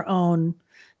in our own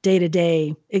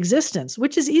day-to-day existence,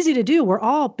 which is easy to do. We're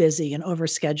all busy and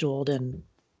overscheduled and,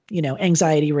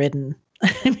 anxiety ridden.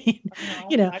 I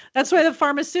mean, that's why the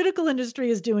pharmaceutical industry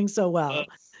is doing so well,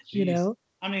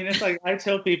 I mean, it's like I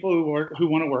tell people who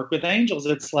want to work with angels,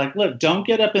 it's like, look, don't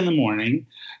get up in the morning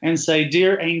and say,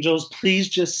 dear angels, please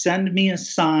just send me a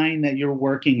sign that you're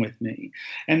working with me.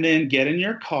 And then get in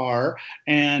your car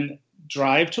and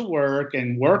drive to work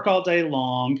and work all day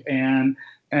long and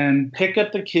pick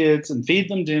up the kids and feed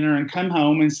them dinner and come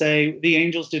home and say, the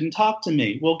angels didn't talk to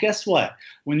me. Well, guess what?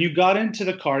 When you got into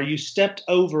the car, you stepped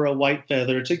over a white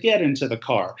feather to get into the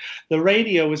car. The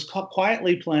radio was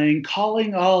quietly playing,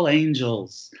 calling all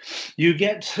angels. You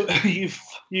get to,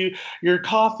 your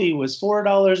coffee was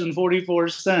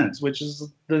 $4.44, which is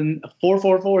the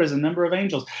 444 is a number of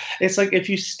angels. It's like, if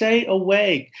you stay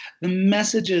awake, the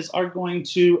messages are going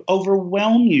to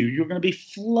overwhelm you. You're going to be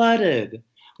flooded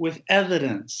with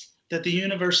evidence that the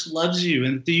universe loves you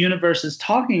and the universe is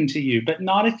talking to you, but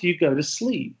not if you go to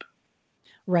sleep.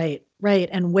 Right.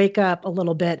 And wake up a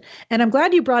little bit. And I'm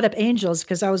glad you brought up angels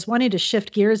because I was wanting to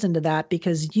shift gears into that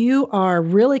because you are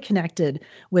really connected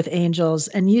with angels.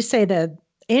 And you say that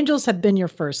angels have been your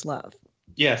first love.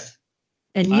 Yes.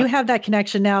 And you have that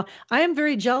connection. Now, I am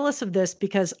very jealous of this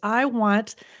because I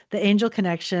want the angel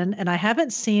connection and I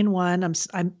haven't seen one.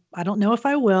 I don't know if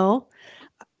I will.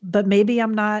 But maybe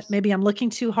I'm looking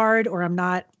too hard or I'm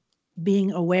not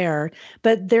being aware.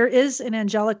 But there is an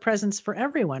angelic presence for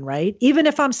everyone, right? Even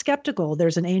if I'm skeptical,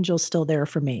 there's an angel still there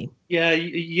for me. Yeah,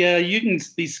 you can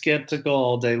be skeptical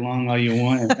all day long all you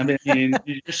want. I mean,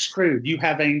 you're screwed. You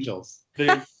have angels.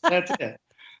 That's it.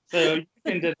 So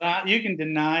you can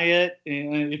deny it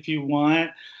if you want.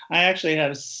 I actually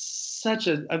have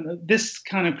this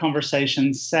kind of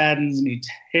conversation saddens me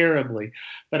terribly.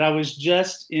 But I was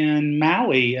just in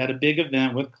Maui at a big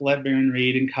event with Colette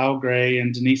Baron-Reid and Kyle Gray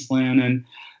and Denise Lynn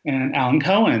and Alan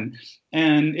Cohen.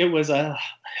 And it was a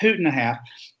hoot and a half.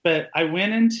 But I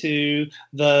went into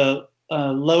the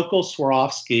local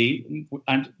Swarovski,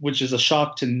 which is a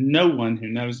shock to no one who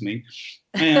knows me.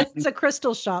 And it's a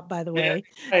crystal shop, by the way.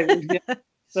 Yeah.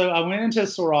 So I went into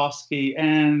Swarovski,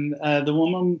 and there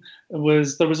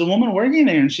was a woman working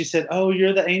there, and she said, "Oh,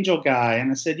 you're the angel guy."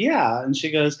 And I said, "Yeah." And she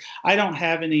goes, "I don't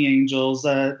have any angels.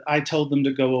 I told them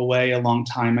to go away a long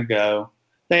time ago.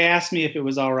 They asked me if it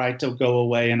was all right to go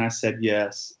away, and I said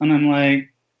yes." And I'm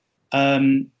like,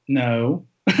 no.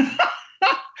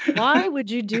 Why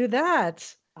would you do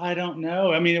that? I don't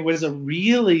know. I mean, it was a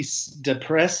really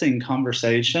depressing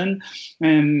conversation,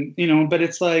 and but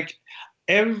it's like,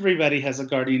 everybody has a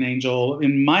guardian angel.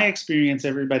 In my experience,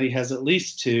 everybody has at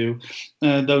least two.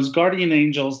 Those guardian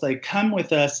angels, they come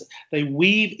with us. They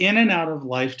weave in and out of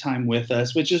lifetime with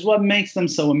us, which is what makes them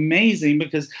so amazing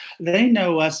because they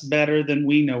know us better than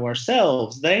we know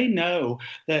ourselves. They know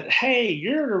that, hey,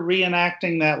 you're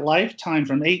reenacting that lifetime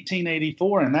from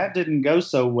 1884, and that didn't go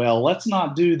so well. Let's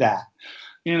not do that,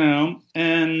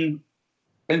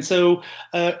 And so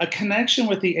a connection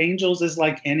with the angels is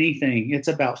like anything. It's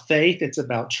about faith. It's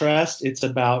about trust. It's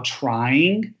about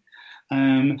trying.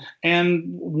 And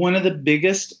one of the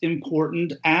biggest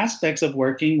important aspects of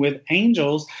working with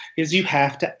angels is you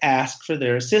have to ask for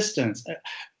their assistance.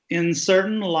 in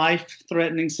certain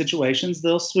life-threatening situations,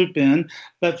 they'll swoop in.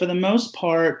 But for the most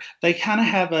part, they kind of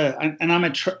have and I'm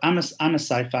a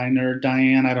sci-fi nerd,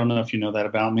 Diane. I don't know if you know that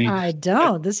about me. I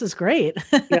don't. This is great.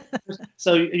 Yeah.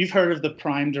 So you've heard of the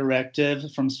Prime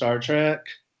Directive from Star Trek?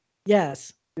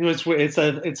 Yes.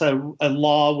 It's a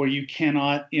law where you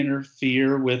cannot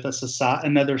interfere with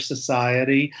another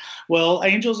society. Well,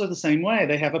 angels are the same way.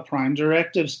 They have a prime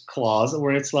directives clause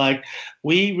where it's like,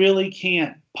 we really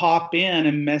can't pop in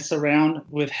and mess around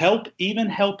with even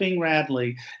helping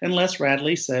Radley, unless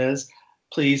Radley says,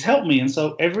 please help me. And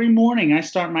so every morning I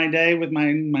start my day with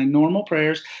my normal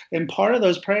prayers. And part of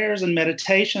those prayers and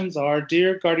meditations are,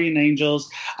 dear guardian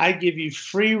angels, I give you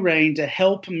free reign to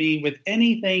help me with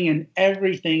anything and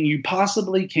everything you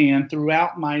possibly can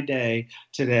throughout my day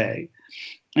today.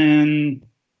 And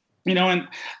and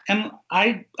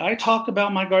I talk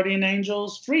about my guardian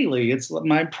angels freely. It's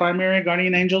my primary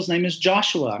guardian angel's name is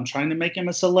Joshua. I'm trying to make him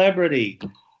a celebrity.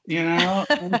 Well,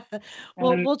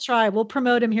 we'll try. We'll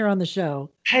promote him here on the show.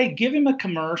 Hey, give him a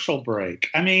commercial break.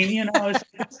 I mean,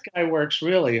 this guy works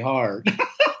really hard.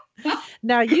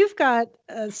 Now, you've got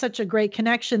such a great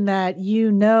connection that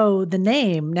you know the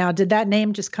name. Now, did that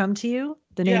name just come to you,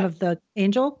 the name of the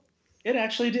angel? It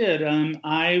actually did.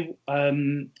 My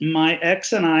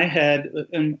ex and I had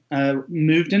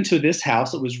moved into this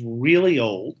house. It was really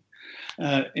old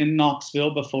in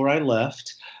Knoxville before I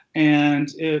left. And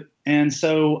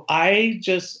so I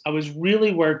was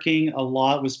really working a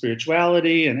lot with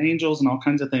spirituality and angels and all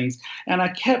kinds of things. And I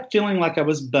kept feeling like I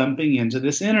was bumping into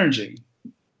this energy.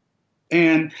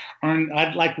 And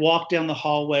I'd like walk down the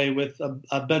hallway with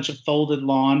a bunch of folded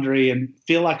laundry and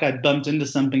feel like I'd bumped into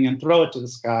something and throw it to the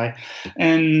sky.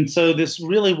 And so this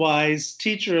really wise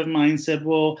teacher of mine said,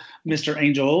 well, Mr.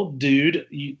 Angel, dude,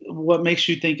 what makes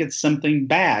you think it's something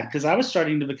bad? Because I was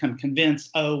starting to become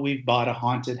convinced, oh, we've bought a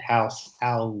haunted house.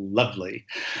 How lovely.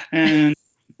 And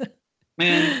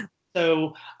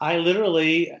so I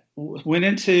literally went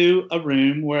into a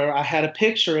room where I had a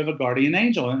picture of a guardian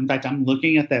angel. In fact, I'm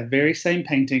looking at that very same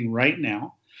painting right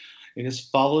now. It has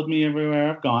followed me everywhere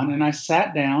I've gone. And I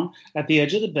sat down at the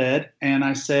edge of the bed and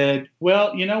I said,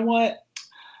 well, you know what?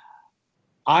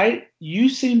 You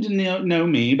seem to know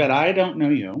me, but I don't know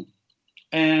you.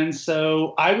 And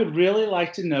so I would really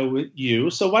like to know you.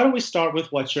 So why don't we start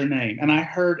with what's your name? And I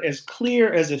heard as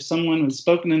clear as if someone was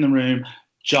spoken in the room,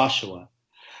 Joshua.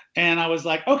 And I was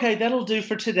like, okay, that'll do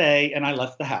for today. And I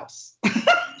left the house.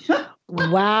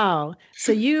 Wow.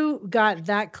 So you got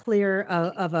that clear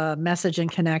of a message and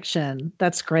connection.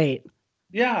 That's great.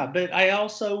 Yeah. But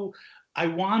I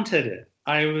wanted it.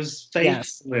 I was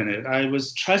faithful in it. I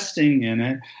was trusting in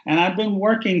it. And I've been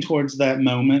working towards that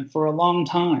moment for a long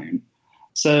time.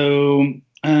 So,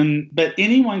 but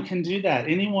anyone can do that.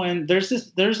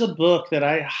 There's a book that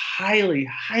I highly,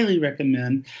 highly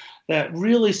recommend that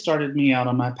really started me out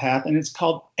on my path, and it's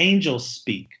called Angel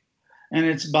Speak. And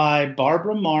it's by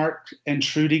Barbara Mark and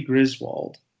Trudy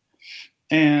Griswold.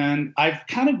 And I've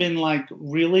kind of been like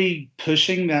really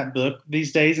pushing that book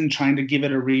these days and trying to give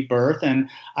it a rebirth. And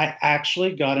I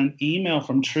actually got an email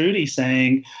from Trudy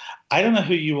saying, I don't know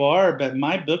who you are, but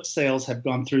my book sales have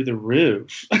gone through the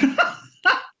roof.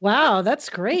 Wow, that's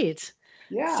great.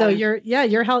 Yeah. So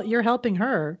you're helping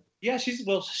her. Yeah,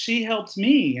 she helped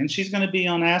me, and she's going to be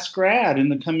on Ask Rad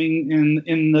in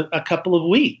a couple of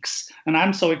weeks, and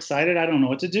I'm so excited. I don't know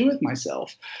what to do with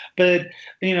myself, but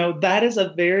that is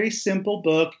a very simple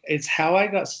book. It's how I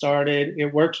got started.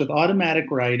 It works with automatic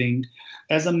writing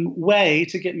as a way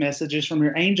to get messages from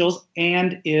your angels,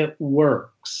 and it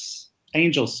works.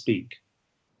 Angels Speak.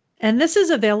 And this is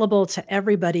available to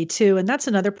everybody too. And that's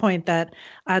another point that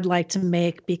I'd like to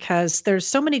make, because there's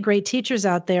so many great teachers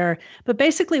out there, but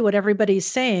basically what everybody's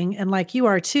saying, and like you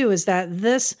are too, is that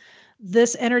this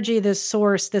energy, this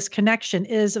source, this connection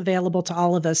is available to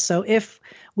all of us. So if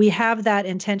we have that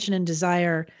intention and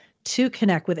desire to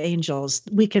connect with angels,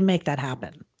 we can make that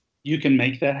happen. You can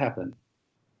make that happen.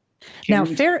 Now,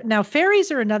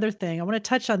 fairies are another thing. I want to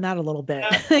touch on that a little bit,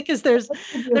 because there's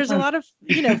a lot of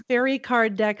fairy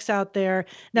card decks out there.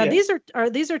 Now, these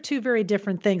are two very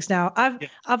different things. Now,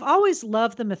 I've always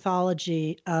loved the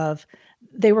mythology of,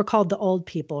 they were called the old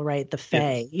people, right? The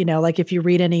Fae. Like if you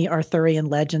read any Arthurian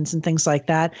legends and things like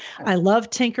that. I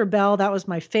love Tinkerbell. That was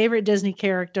my favorite Disney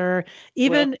character.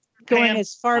 Even going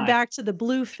as far back to the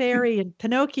Blue Fairy and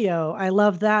Pinocchio, I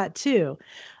love that too.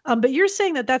 But you're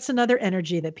saying that that's another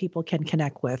energy that people can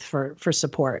connect with for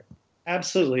support.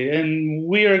 Absolutely. And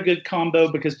we are a good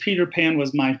combo, because Peter Pan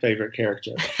was my favorite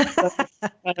character.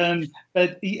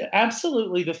 But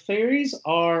absolutely, the fairies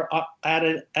are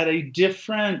at a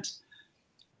different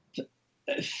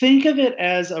think of it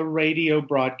as a radio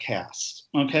broadcast,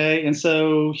 okay? And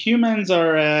so humans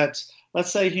are at,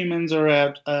 let's say humans are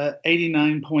at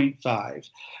 89.5.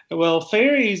 Well,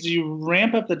 fairies, you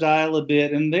ramp up the dial a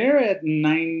bit, and they're at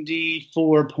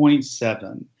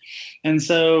 94.7. And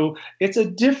so it's a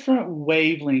different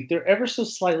wavelength. They're ever so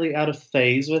slightly out of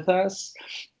phase with us.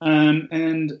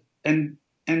 And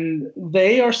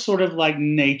they are sort of like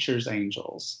nature's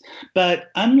angels.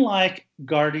 But unlike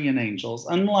guardian angels,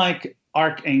 unlike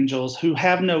archangels who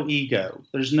have no ego,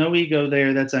 there's no ego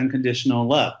there, that's unconditional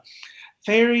love.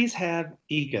 Fairies have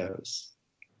egos.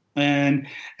 And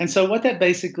so what that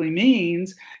basically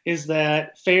means is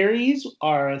that fairies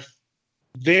are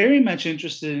very much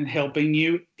interested in helping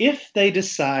you if they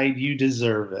decide you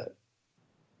deserve it.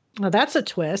 Well, that's a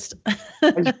twist.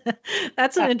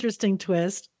 That's an interesting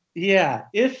twist. Yeah,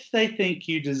 if they think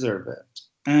you deserve it.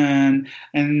 And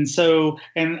so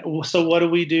what do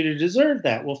we do to deserve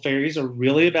that? Well, fairies are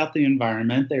really about the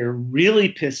environment. They're really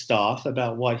pissed off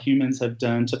about what humans have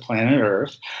done to planet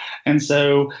Earth. And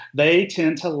so they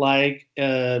tend to like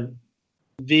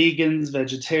vegans,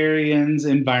 vegetarians,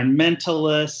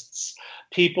 environmentalists,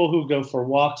 people who go for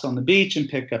walks on the beach and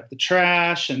pick up the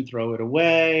trash and throw it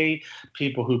away,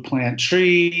 people who plant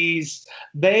trees.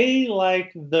 They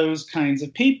like those kinds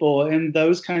of people, and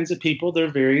those kinds of people they're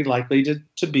very likely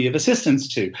to be of assistance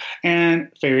to.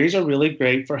 And fairies are really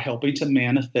great for helping to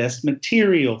manifest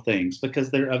material things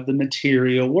because they're of the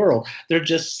material world. They're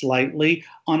just slightly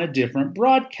on a different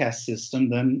broadcast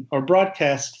system or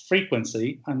broadcast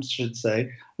frequency, I should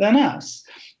say, than us.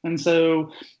 And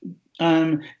so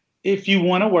if you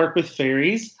want to work with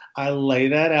fairies, I lay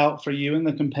that out for you in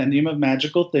the Compendium of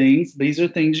Magical Things. These are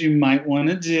things you might want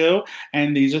to do,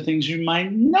 and these are things you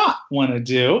might not want to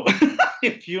do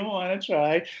if you want to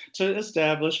try to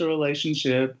establish a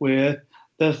relationship with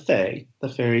the Fae, the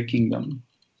fairy kingdom.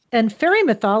 And fairy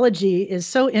mythology is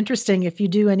so interesting. If you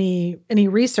do any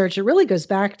research, it really goes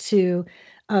back to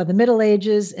the Middle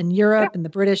Ages in Europe and the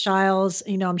British Isles.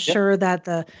 I'm sure that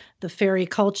the fairy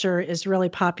culture is really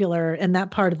popular in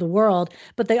that part of the world,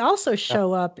 but they also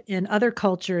show up in other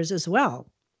cultures as well.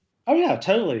 Oh, yeah,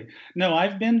 totally. No,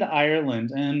 I've been to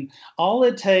Ireland, and all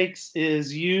it takes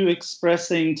is you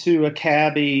expressing to a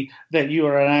cabbie that you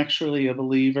are actually a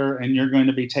believer and you're going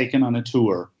to be taken on a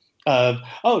tour of,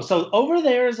 so over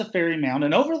there is a fairy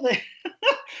mountain, over there.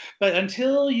 But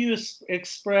until you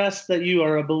express that you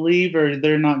are a believer,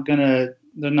 they're not gonna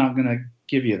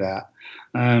give you that.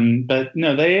 But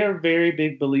no, they are very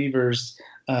big believers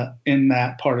in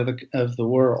that part of the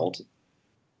world.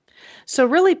 So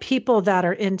really, people that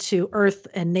are into earth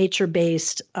and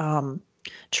nature-based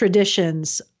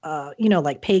traditions,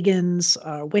 like pagans,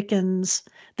 Wiccans,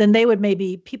 then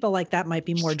people like that might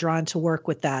be more drawn to work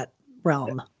with that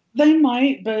realm. They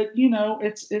might, but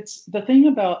it's the thing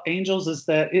about angels is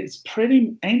that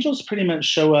angels pretty much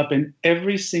show up in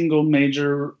every single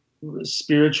major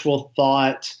spiritual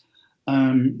thought,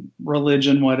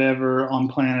 religion, whatever on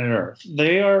planet Earth.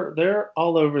 They're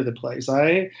all over the place.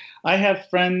 I have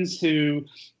friends who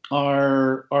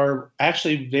are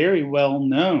actually very well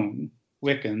known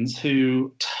Wiccans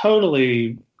who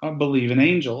totally believe in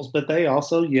angels, but they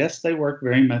also, they work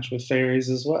very much with fairies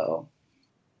as well.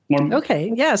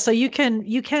 Okay. Yeah. So you can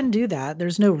do that.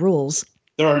 There's no rules.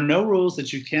 There are no rules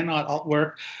that you cannot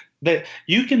work. That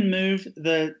you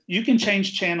can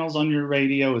change channels on your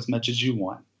radio as much as you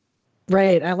want.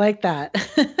 Right. I like that.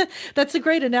 That's a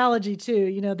great analogy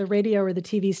too. The radio or the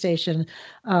TV station,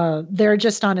 they're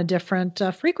just on a different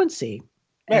frequency,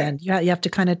 right. And you have to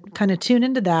kind of tune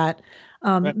into that.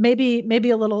 Right.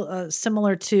 Maybe a little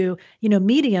similar to,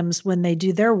 mediums when they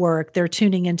do their work, they're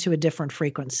tuning into a different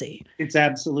frequency. It's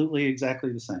absolutely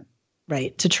exactly the same.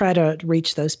 Right. To try to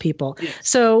reach those people. Yes.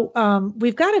 So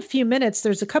we've got a few minutes.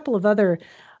 There's a couple of other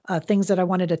things that I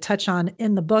wanted to touch on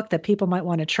in the book that people might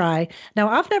want to try. Now,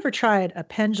 I've never tried a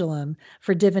pendulum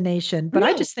for divination, but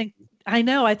I just think, I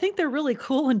think they're really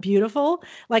cool and beautiful.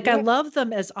 Like I love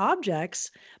them as objects,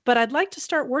 but I'd like to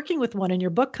start working with one, and your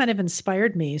book kind of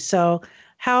inspired me. So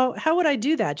how would I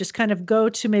do that? Just kind of go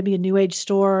to maybe a New Age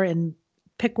store and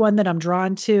pick one that I'm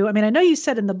drawn to. I mean, I know you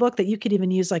said in the book that you could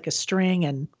even use like a string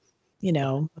and,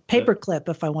 a paper clip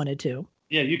if I wanted to.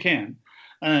 Yeah, you can.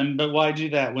 But why do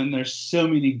that when there's so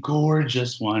many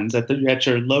gorgeous ones at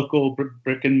your local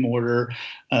brick and mortar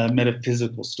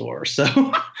metaphysical store? So,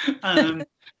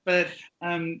 but But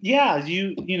yeah,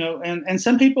 you know, and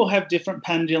some people have different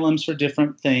pendulums for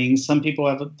different things. Some people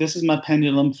have, this is my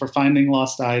pendulum for finding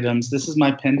lost items. This is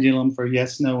my pendulum for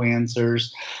yes, no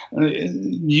answers.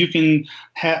 You can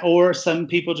have, or some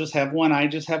people just have one. I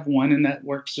just have one, and that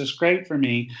works just great for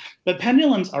me. But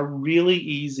pendulums are really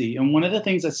easy. And one of the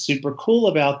things that's super cool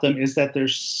about them is that they're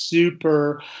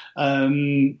super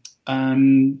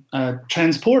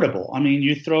transportable. I mean,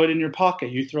 you throw it in your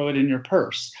pocket, you throw it in your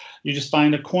purse. You just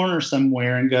find a corner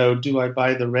somewhere and go, do I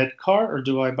buy the red car or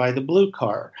do I buy the blue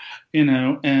car? You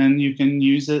know, and you can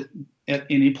use it at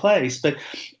any place. But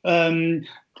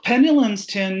pendulums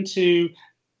tend to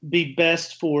be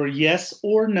best for yes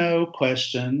or no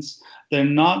questions. They're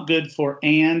not good for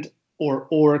and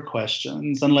or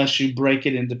questions unless you break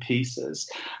it into pieces.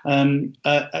 When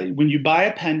you buy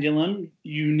a pendulum,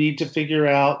 you need to figure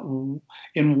out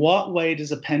in what way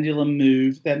does a pendulum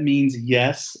move that means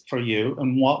yes for you,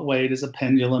 and what way does a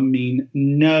pendulum mean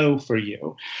no for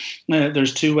you.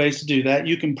 There's two ways to do that.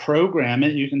 You can program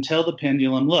it. You can tell the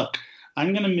pendulum, look,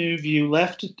 I'm going to move you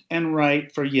left and right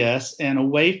for yes, and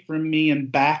away from me and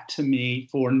back to me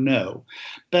for no.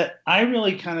 But I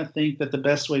really kind of think that the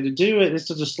best way to do it is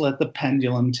to just let the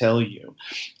pendulum tell you.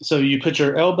 So you put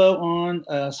your elbow on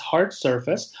a hard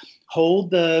surface,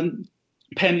 hold the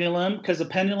pendulum, because a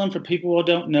pendulum, for people who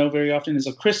don't know very often, is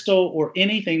a crystal or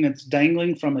anything that's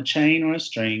dangling from a chain or a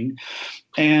string.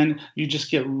 And you just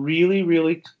get really,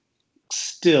 really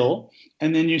still.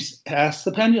 And then you ask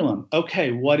the pendulum,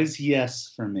 okay, what is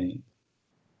yes for me?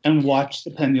 And watch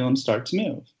the pendulum start to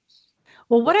move.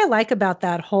 Well, what I like about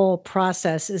that whole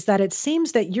process is that it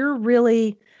seems that you're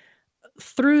really,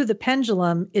 through the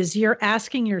pendulum, is you're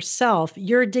asking yourself,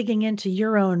 you're digging into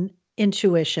your own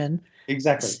intuition.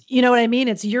 Exactly. You know what I mean?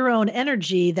 It's your own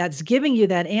energy that's giving you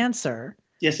that answer.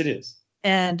 Yes, it is.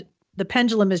 And the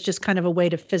pendulum is just kind of a way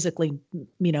to physically,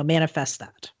 you know, manifest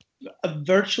that.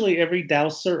 Virtually every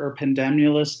dowser or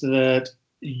pendulumist that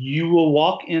you will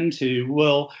walk into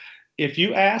will, if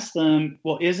you ask them,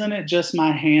 well, isn't it just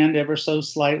my hand ever so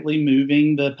slightly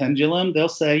moving the pendulum? They'll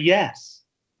say yes.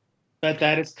 But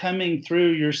that is coming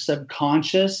through your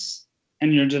subconscious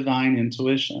and your divine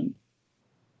intuition.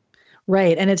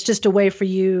 Right. And it's just a way for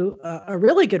you, a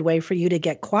really good way for you to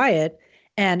get quiet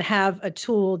and have a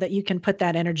tool that you can put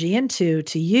that energy into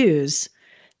to use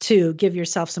to give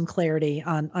yourself some clarity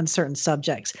on certain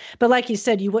subjects. But like you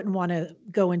said, you wouldn't want to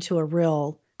go into a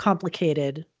real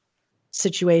complicated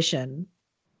situation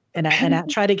and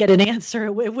try to get an answer.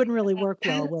 It wouldn't really work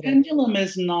well, would it? Pendulum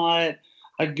is not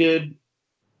a good,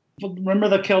 remember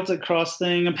the Celtic cross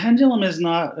thing? A pendulum is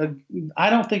not,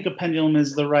 I don't think a pendulum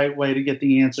is the right way to get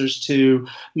the answers to,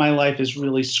 my life is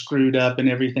really screwed up and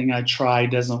everything I try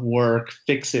doesn't work,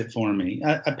 fix it for me.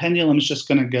 A pendulum is just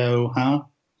going to go, huh?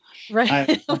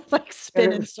 Right. Like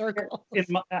spin in circles.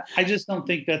 I just don't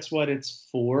think that's what it's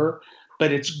for,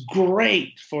 but it's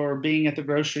great for being at the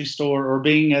grocery store or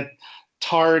being at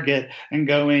Target and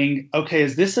going, okay,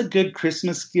 is this a good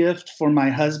Christmas gift for my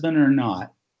husband or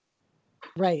not?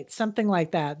 Right. Something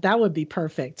like that. That would be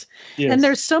perfect. Yes. And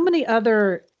there's so many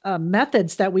other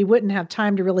methods that we wouldn't have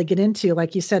time to really get into.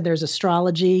 Like you said, there's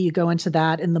astrology. You go into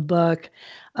that in the book.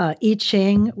 I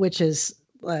Ching, which is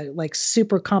like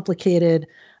super complicated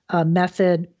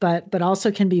method, but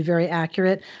also can be very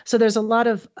accurate. So there's a lot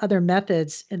of other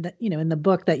methods in the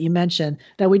book that you mentioned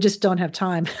that we just don't have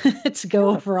time to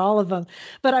go over all of them.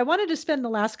 But I wanted to spend the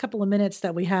last couple of minutes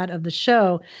that we had of the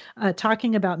show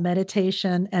talking about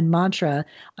meditation and mantra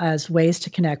as ways to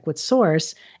connect with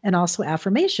source, and also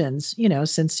affirmations. You know,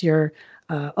 since you're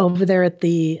over there at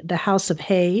the House of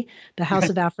Hay, the House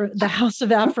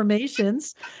of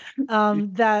Affirmations,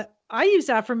 that I use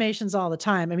affirmations all the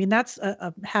time. I mean, that's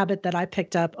a habit that I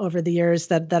picked up over the years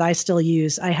that I still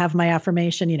use. I have my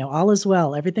affirmation, you know, all is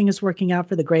well. Everything is working out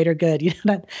for the greater good. You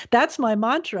know, that's my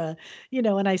mantra, you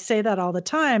know, and I say that all the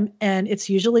time, and it's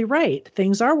usually right.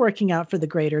 Things are working out for the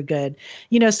greater good.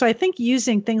 You know, so I think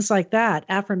using things like that,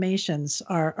 affirmations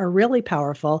are really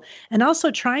powerful, and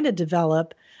also trying to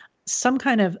develop some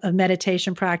kind of a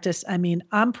meditation practice. I mean,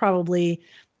 I'm probably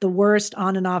the worst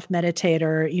on and off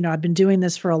meditator. You know, I've been doing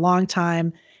this for a long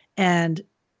time and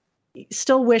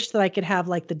still wish that I could have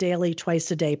like the daily, twice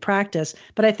a day practice.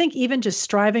 But I think even just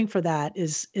striving for that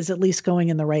is at least going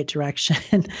in the right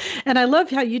direction. And I love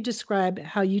how you describe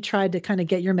how you tried to kind of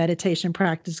get your meditation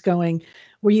practice going,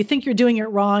 where you think you're doing it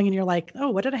wrong and you're like,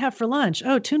 oh, what did I have for lunch?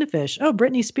 Oh, tuna fish. Oh,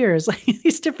 Britney Spears. Like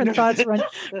these different thoughts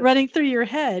running through your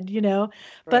head, you know.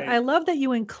 But I love that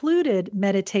you included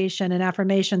meditation and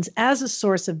affirmations as a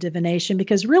source of divination,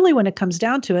 because really when it comes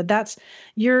down to it, that's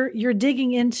you're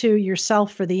digging into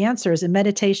yourself for the answers, and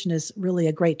meditation is really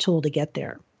a great tool to get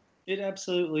there. It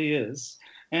absolutely is.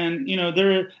 And,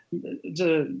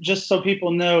 just so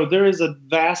people know, there is a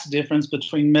vast difference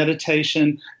between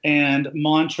meditation and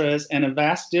mantras, and a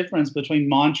vast difference between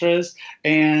mantras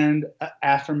and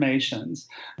affirmations.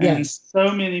 Yes. And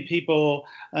so many people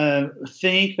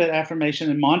think that affirmation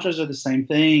and mantras are the same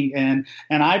thing. And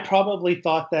I probably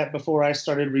thought that before I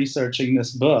started researching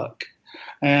this book.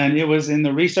 And it was in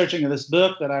the researching of this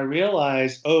book that I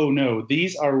realized, oh, no,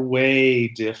 these are way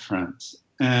different.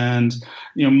 And,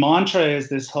 mantra is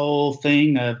this whole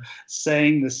thing of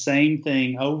saying the same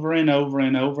thing over and over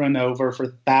and over and over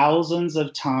for thousands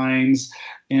of times,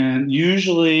 and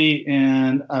usually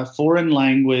in a foreign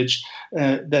language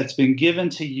that's been given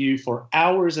to you for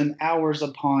hours and hours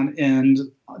upon end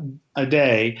a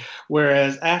day.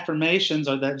 Whereas affirmations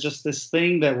are just this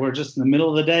thing that we're just in the middle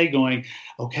of the day going,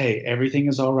 okay, everything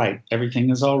is all right. Everything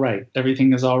is all right.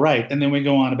 Everything is all right. And then we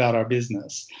go on about our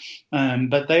business.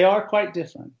 But they are quite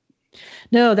different.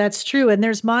 No, that's true. And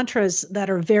there's mantras that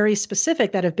are very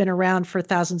specific that have been around for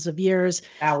thousands of years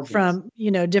from,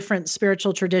 different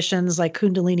spiritual traditions like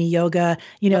Kundalini yoga.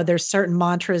 There's certain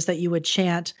mantras that you would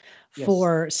chant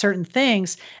for certain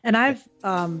things. And I've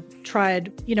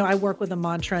tried, I work with a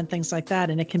mantra and things like that,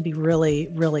 and it can be really,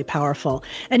 really powerful.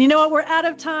 And you know what? We're out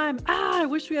of time. I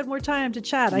wish we had more time to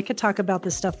chat. I could talk about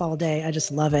this stuff all day. I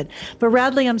just love it. But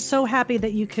Radleigh, I'm so happy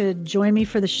that you could join me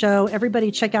for the show.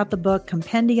 Everybody check out the book,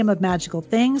 Compendium of Magical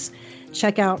Things.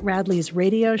 Check out Radleigh's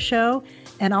radio show,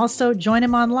 and also join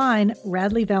him online,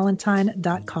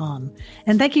 RadleighValentine.com.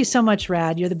 And thank you so much,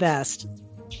 Rad. You're the best.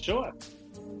 Sure.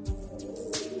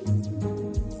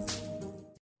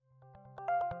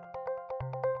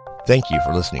 Thank you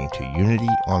for listening to Unity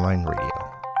Online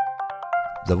Radio,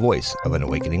 the voice of an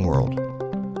awakening world.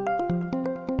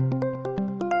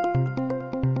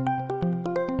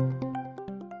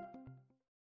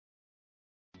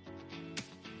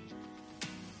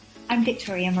 I'm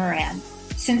Victoria Moran.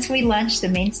 Since we launched the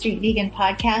Main Street Vegan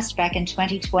podcast back in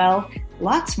 2012,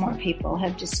 lots more people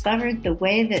have discovered the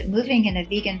way that moving in a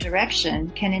vegan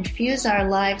direction can infuse our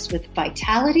lives with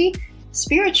vitality,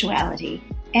 spirituality,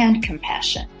 and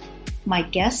compassion. My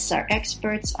guests are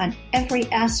experts on every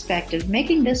aspect of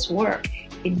making this work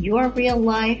in your real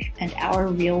life and our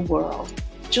real world.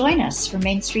 Join us for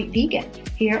Main Street Vegan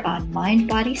here on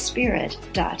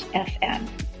mindbodyspirit.fm.